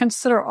 if we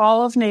consider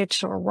all of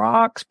nature,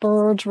 rocks,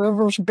 birds,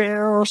 rivers,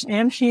 bears,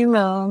 and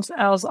humans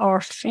as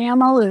our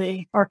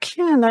family, our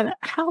kin, and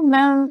how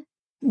then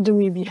do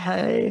we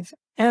behave?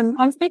 And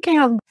I'm thinking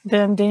of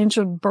the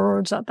endangered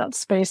birds at that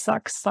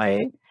SpaceX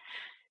site.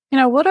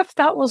 What if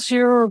that was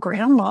your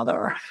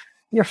grandmother,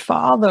 your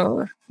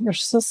father, your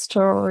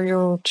sister,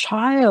 your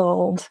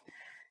child,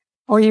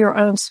 or your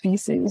own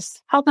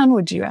species? How then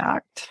would you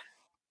act?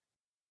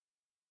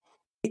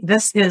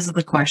 This is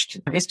the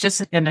question. It's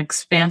just an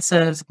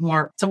expansive,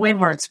 it's a way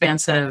more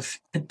expansive,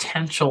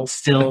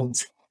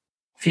 potential-filled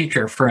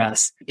future for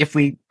us if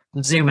we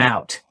zoom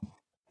out.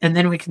 And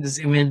then we can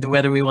zoom into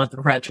whether we want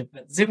the project.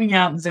 But zooming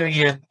out and zooming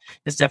in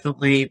is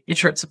definitely in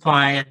short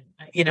supply. And,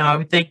 I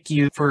would thank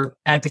you for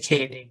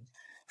advocating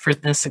for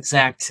this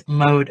exact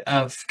mode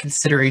of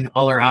considering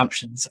all our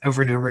options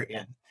over and over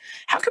again.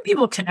 How can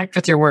people connect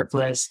with your work,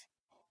 Liz?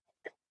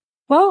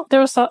 Well,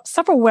 there's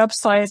several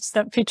websites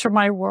that feature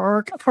my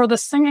work. For the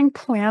Singing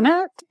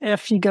Planet,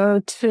 if you go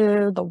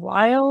to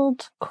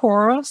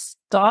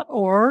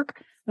thewildchorus.org,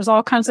 there's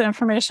all kinds of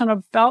information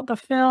about the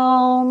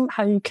film,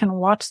 how you can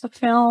watch the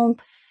film,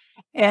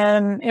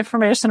 and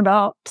information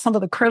about some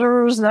of the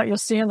critters that you'll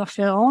see in the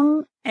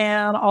film,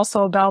 and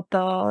also about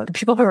the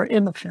people who are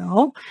in the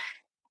film.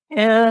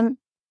 And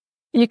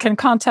you can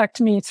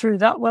contact me through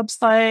that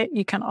website.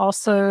 You can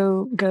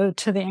also go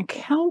to the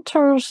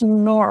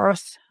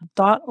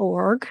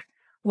encountersnorth.org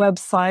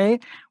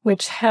website,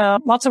 which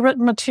has lots of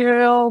written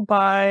material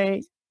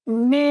by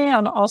me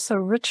and also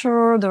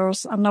Richard.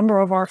 There's a number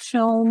of our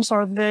films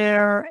are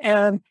there.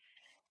 And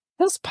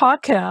this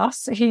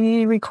podcast,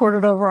 he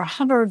recorded over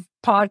 100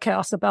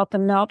 podcasts about the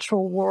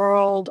natural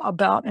world,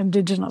 about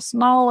indigenous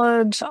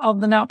knowledge of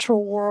the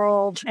natural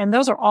world. And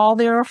those are all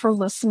there for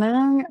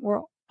listening.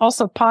 We're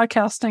also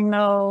podcasting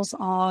those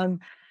on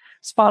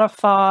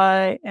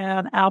Spotify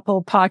and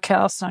Apple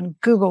Podcasts and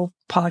Google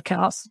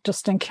Podcasts,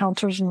 just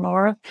Encounters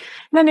North.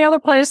 And then the other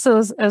place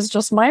is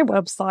just my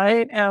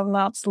website, and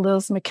that's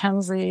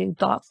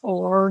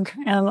lizmckenzie.org.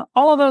 And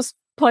all of those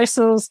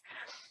places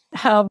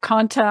have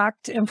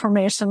contact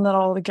information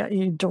that'll get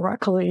you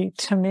directly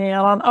to me.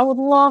 And I would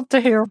love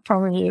to hear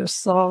from you.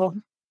 So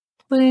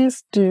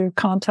please do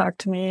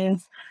contact me.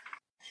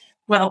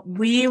 Well,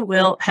 we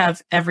will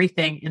have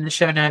everything in the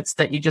show notes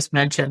that you just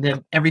mentioned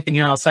and everything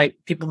else.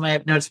 People might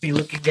have noticed me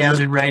looking down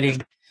and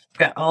writing. I've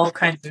got all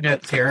kinds of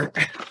notes here.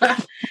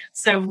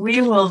 So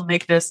we will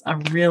make this a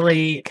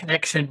really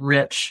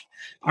connection-rich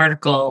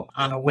article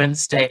on a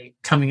Wednesday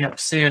coming up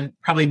soon,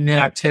 probably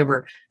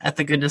mid-October at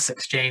the Goodness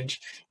Exchange.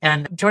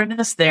 And join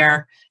us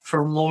there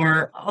for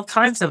all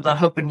kinds of the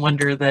hope and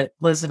wonder that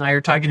Liz and I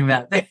are talking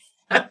about.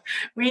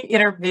 We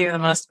interview the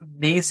most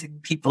amazing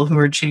people who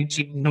are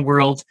changing the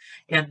world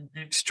in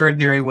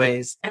extraordinary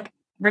ways. And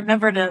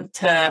remember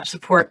to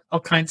support all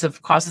kinds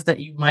of causes that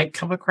you might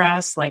come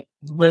across, like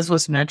Liz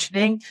was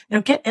mentioning.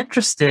 Get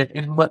interested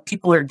in what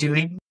people are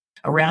doing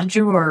around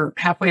you or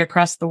halfway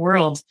across the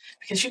world,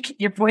 because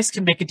your voice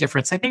can make a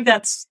difference. I think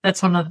that's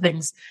one of the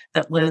things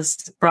that Liz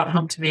brought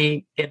home to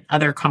me in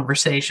other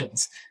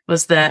conversations,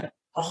 was that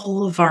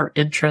all of our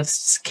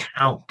interests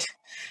count.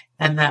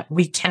 and that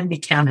we can be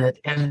counted,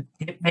 and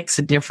it makes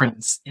a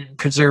difference in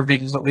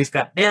preserving what we've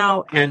got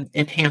now and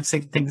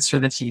enhancing things for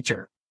the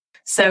future.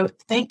 So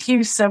thank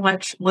you so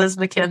much, Liz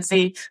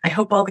McKenzie. I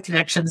hope all the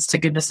connections to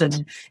goodness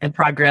and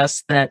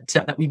progress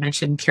that we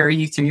mentioned carry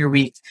you through your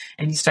week,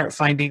 and you start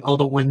finding all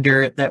the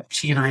wonder that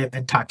she and I have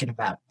been talking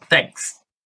about. Thanks.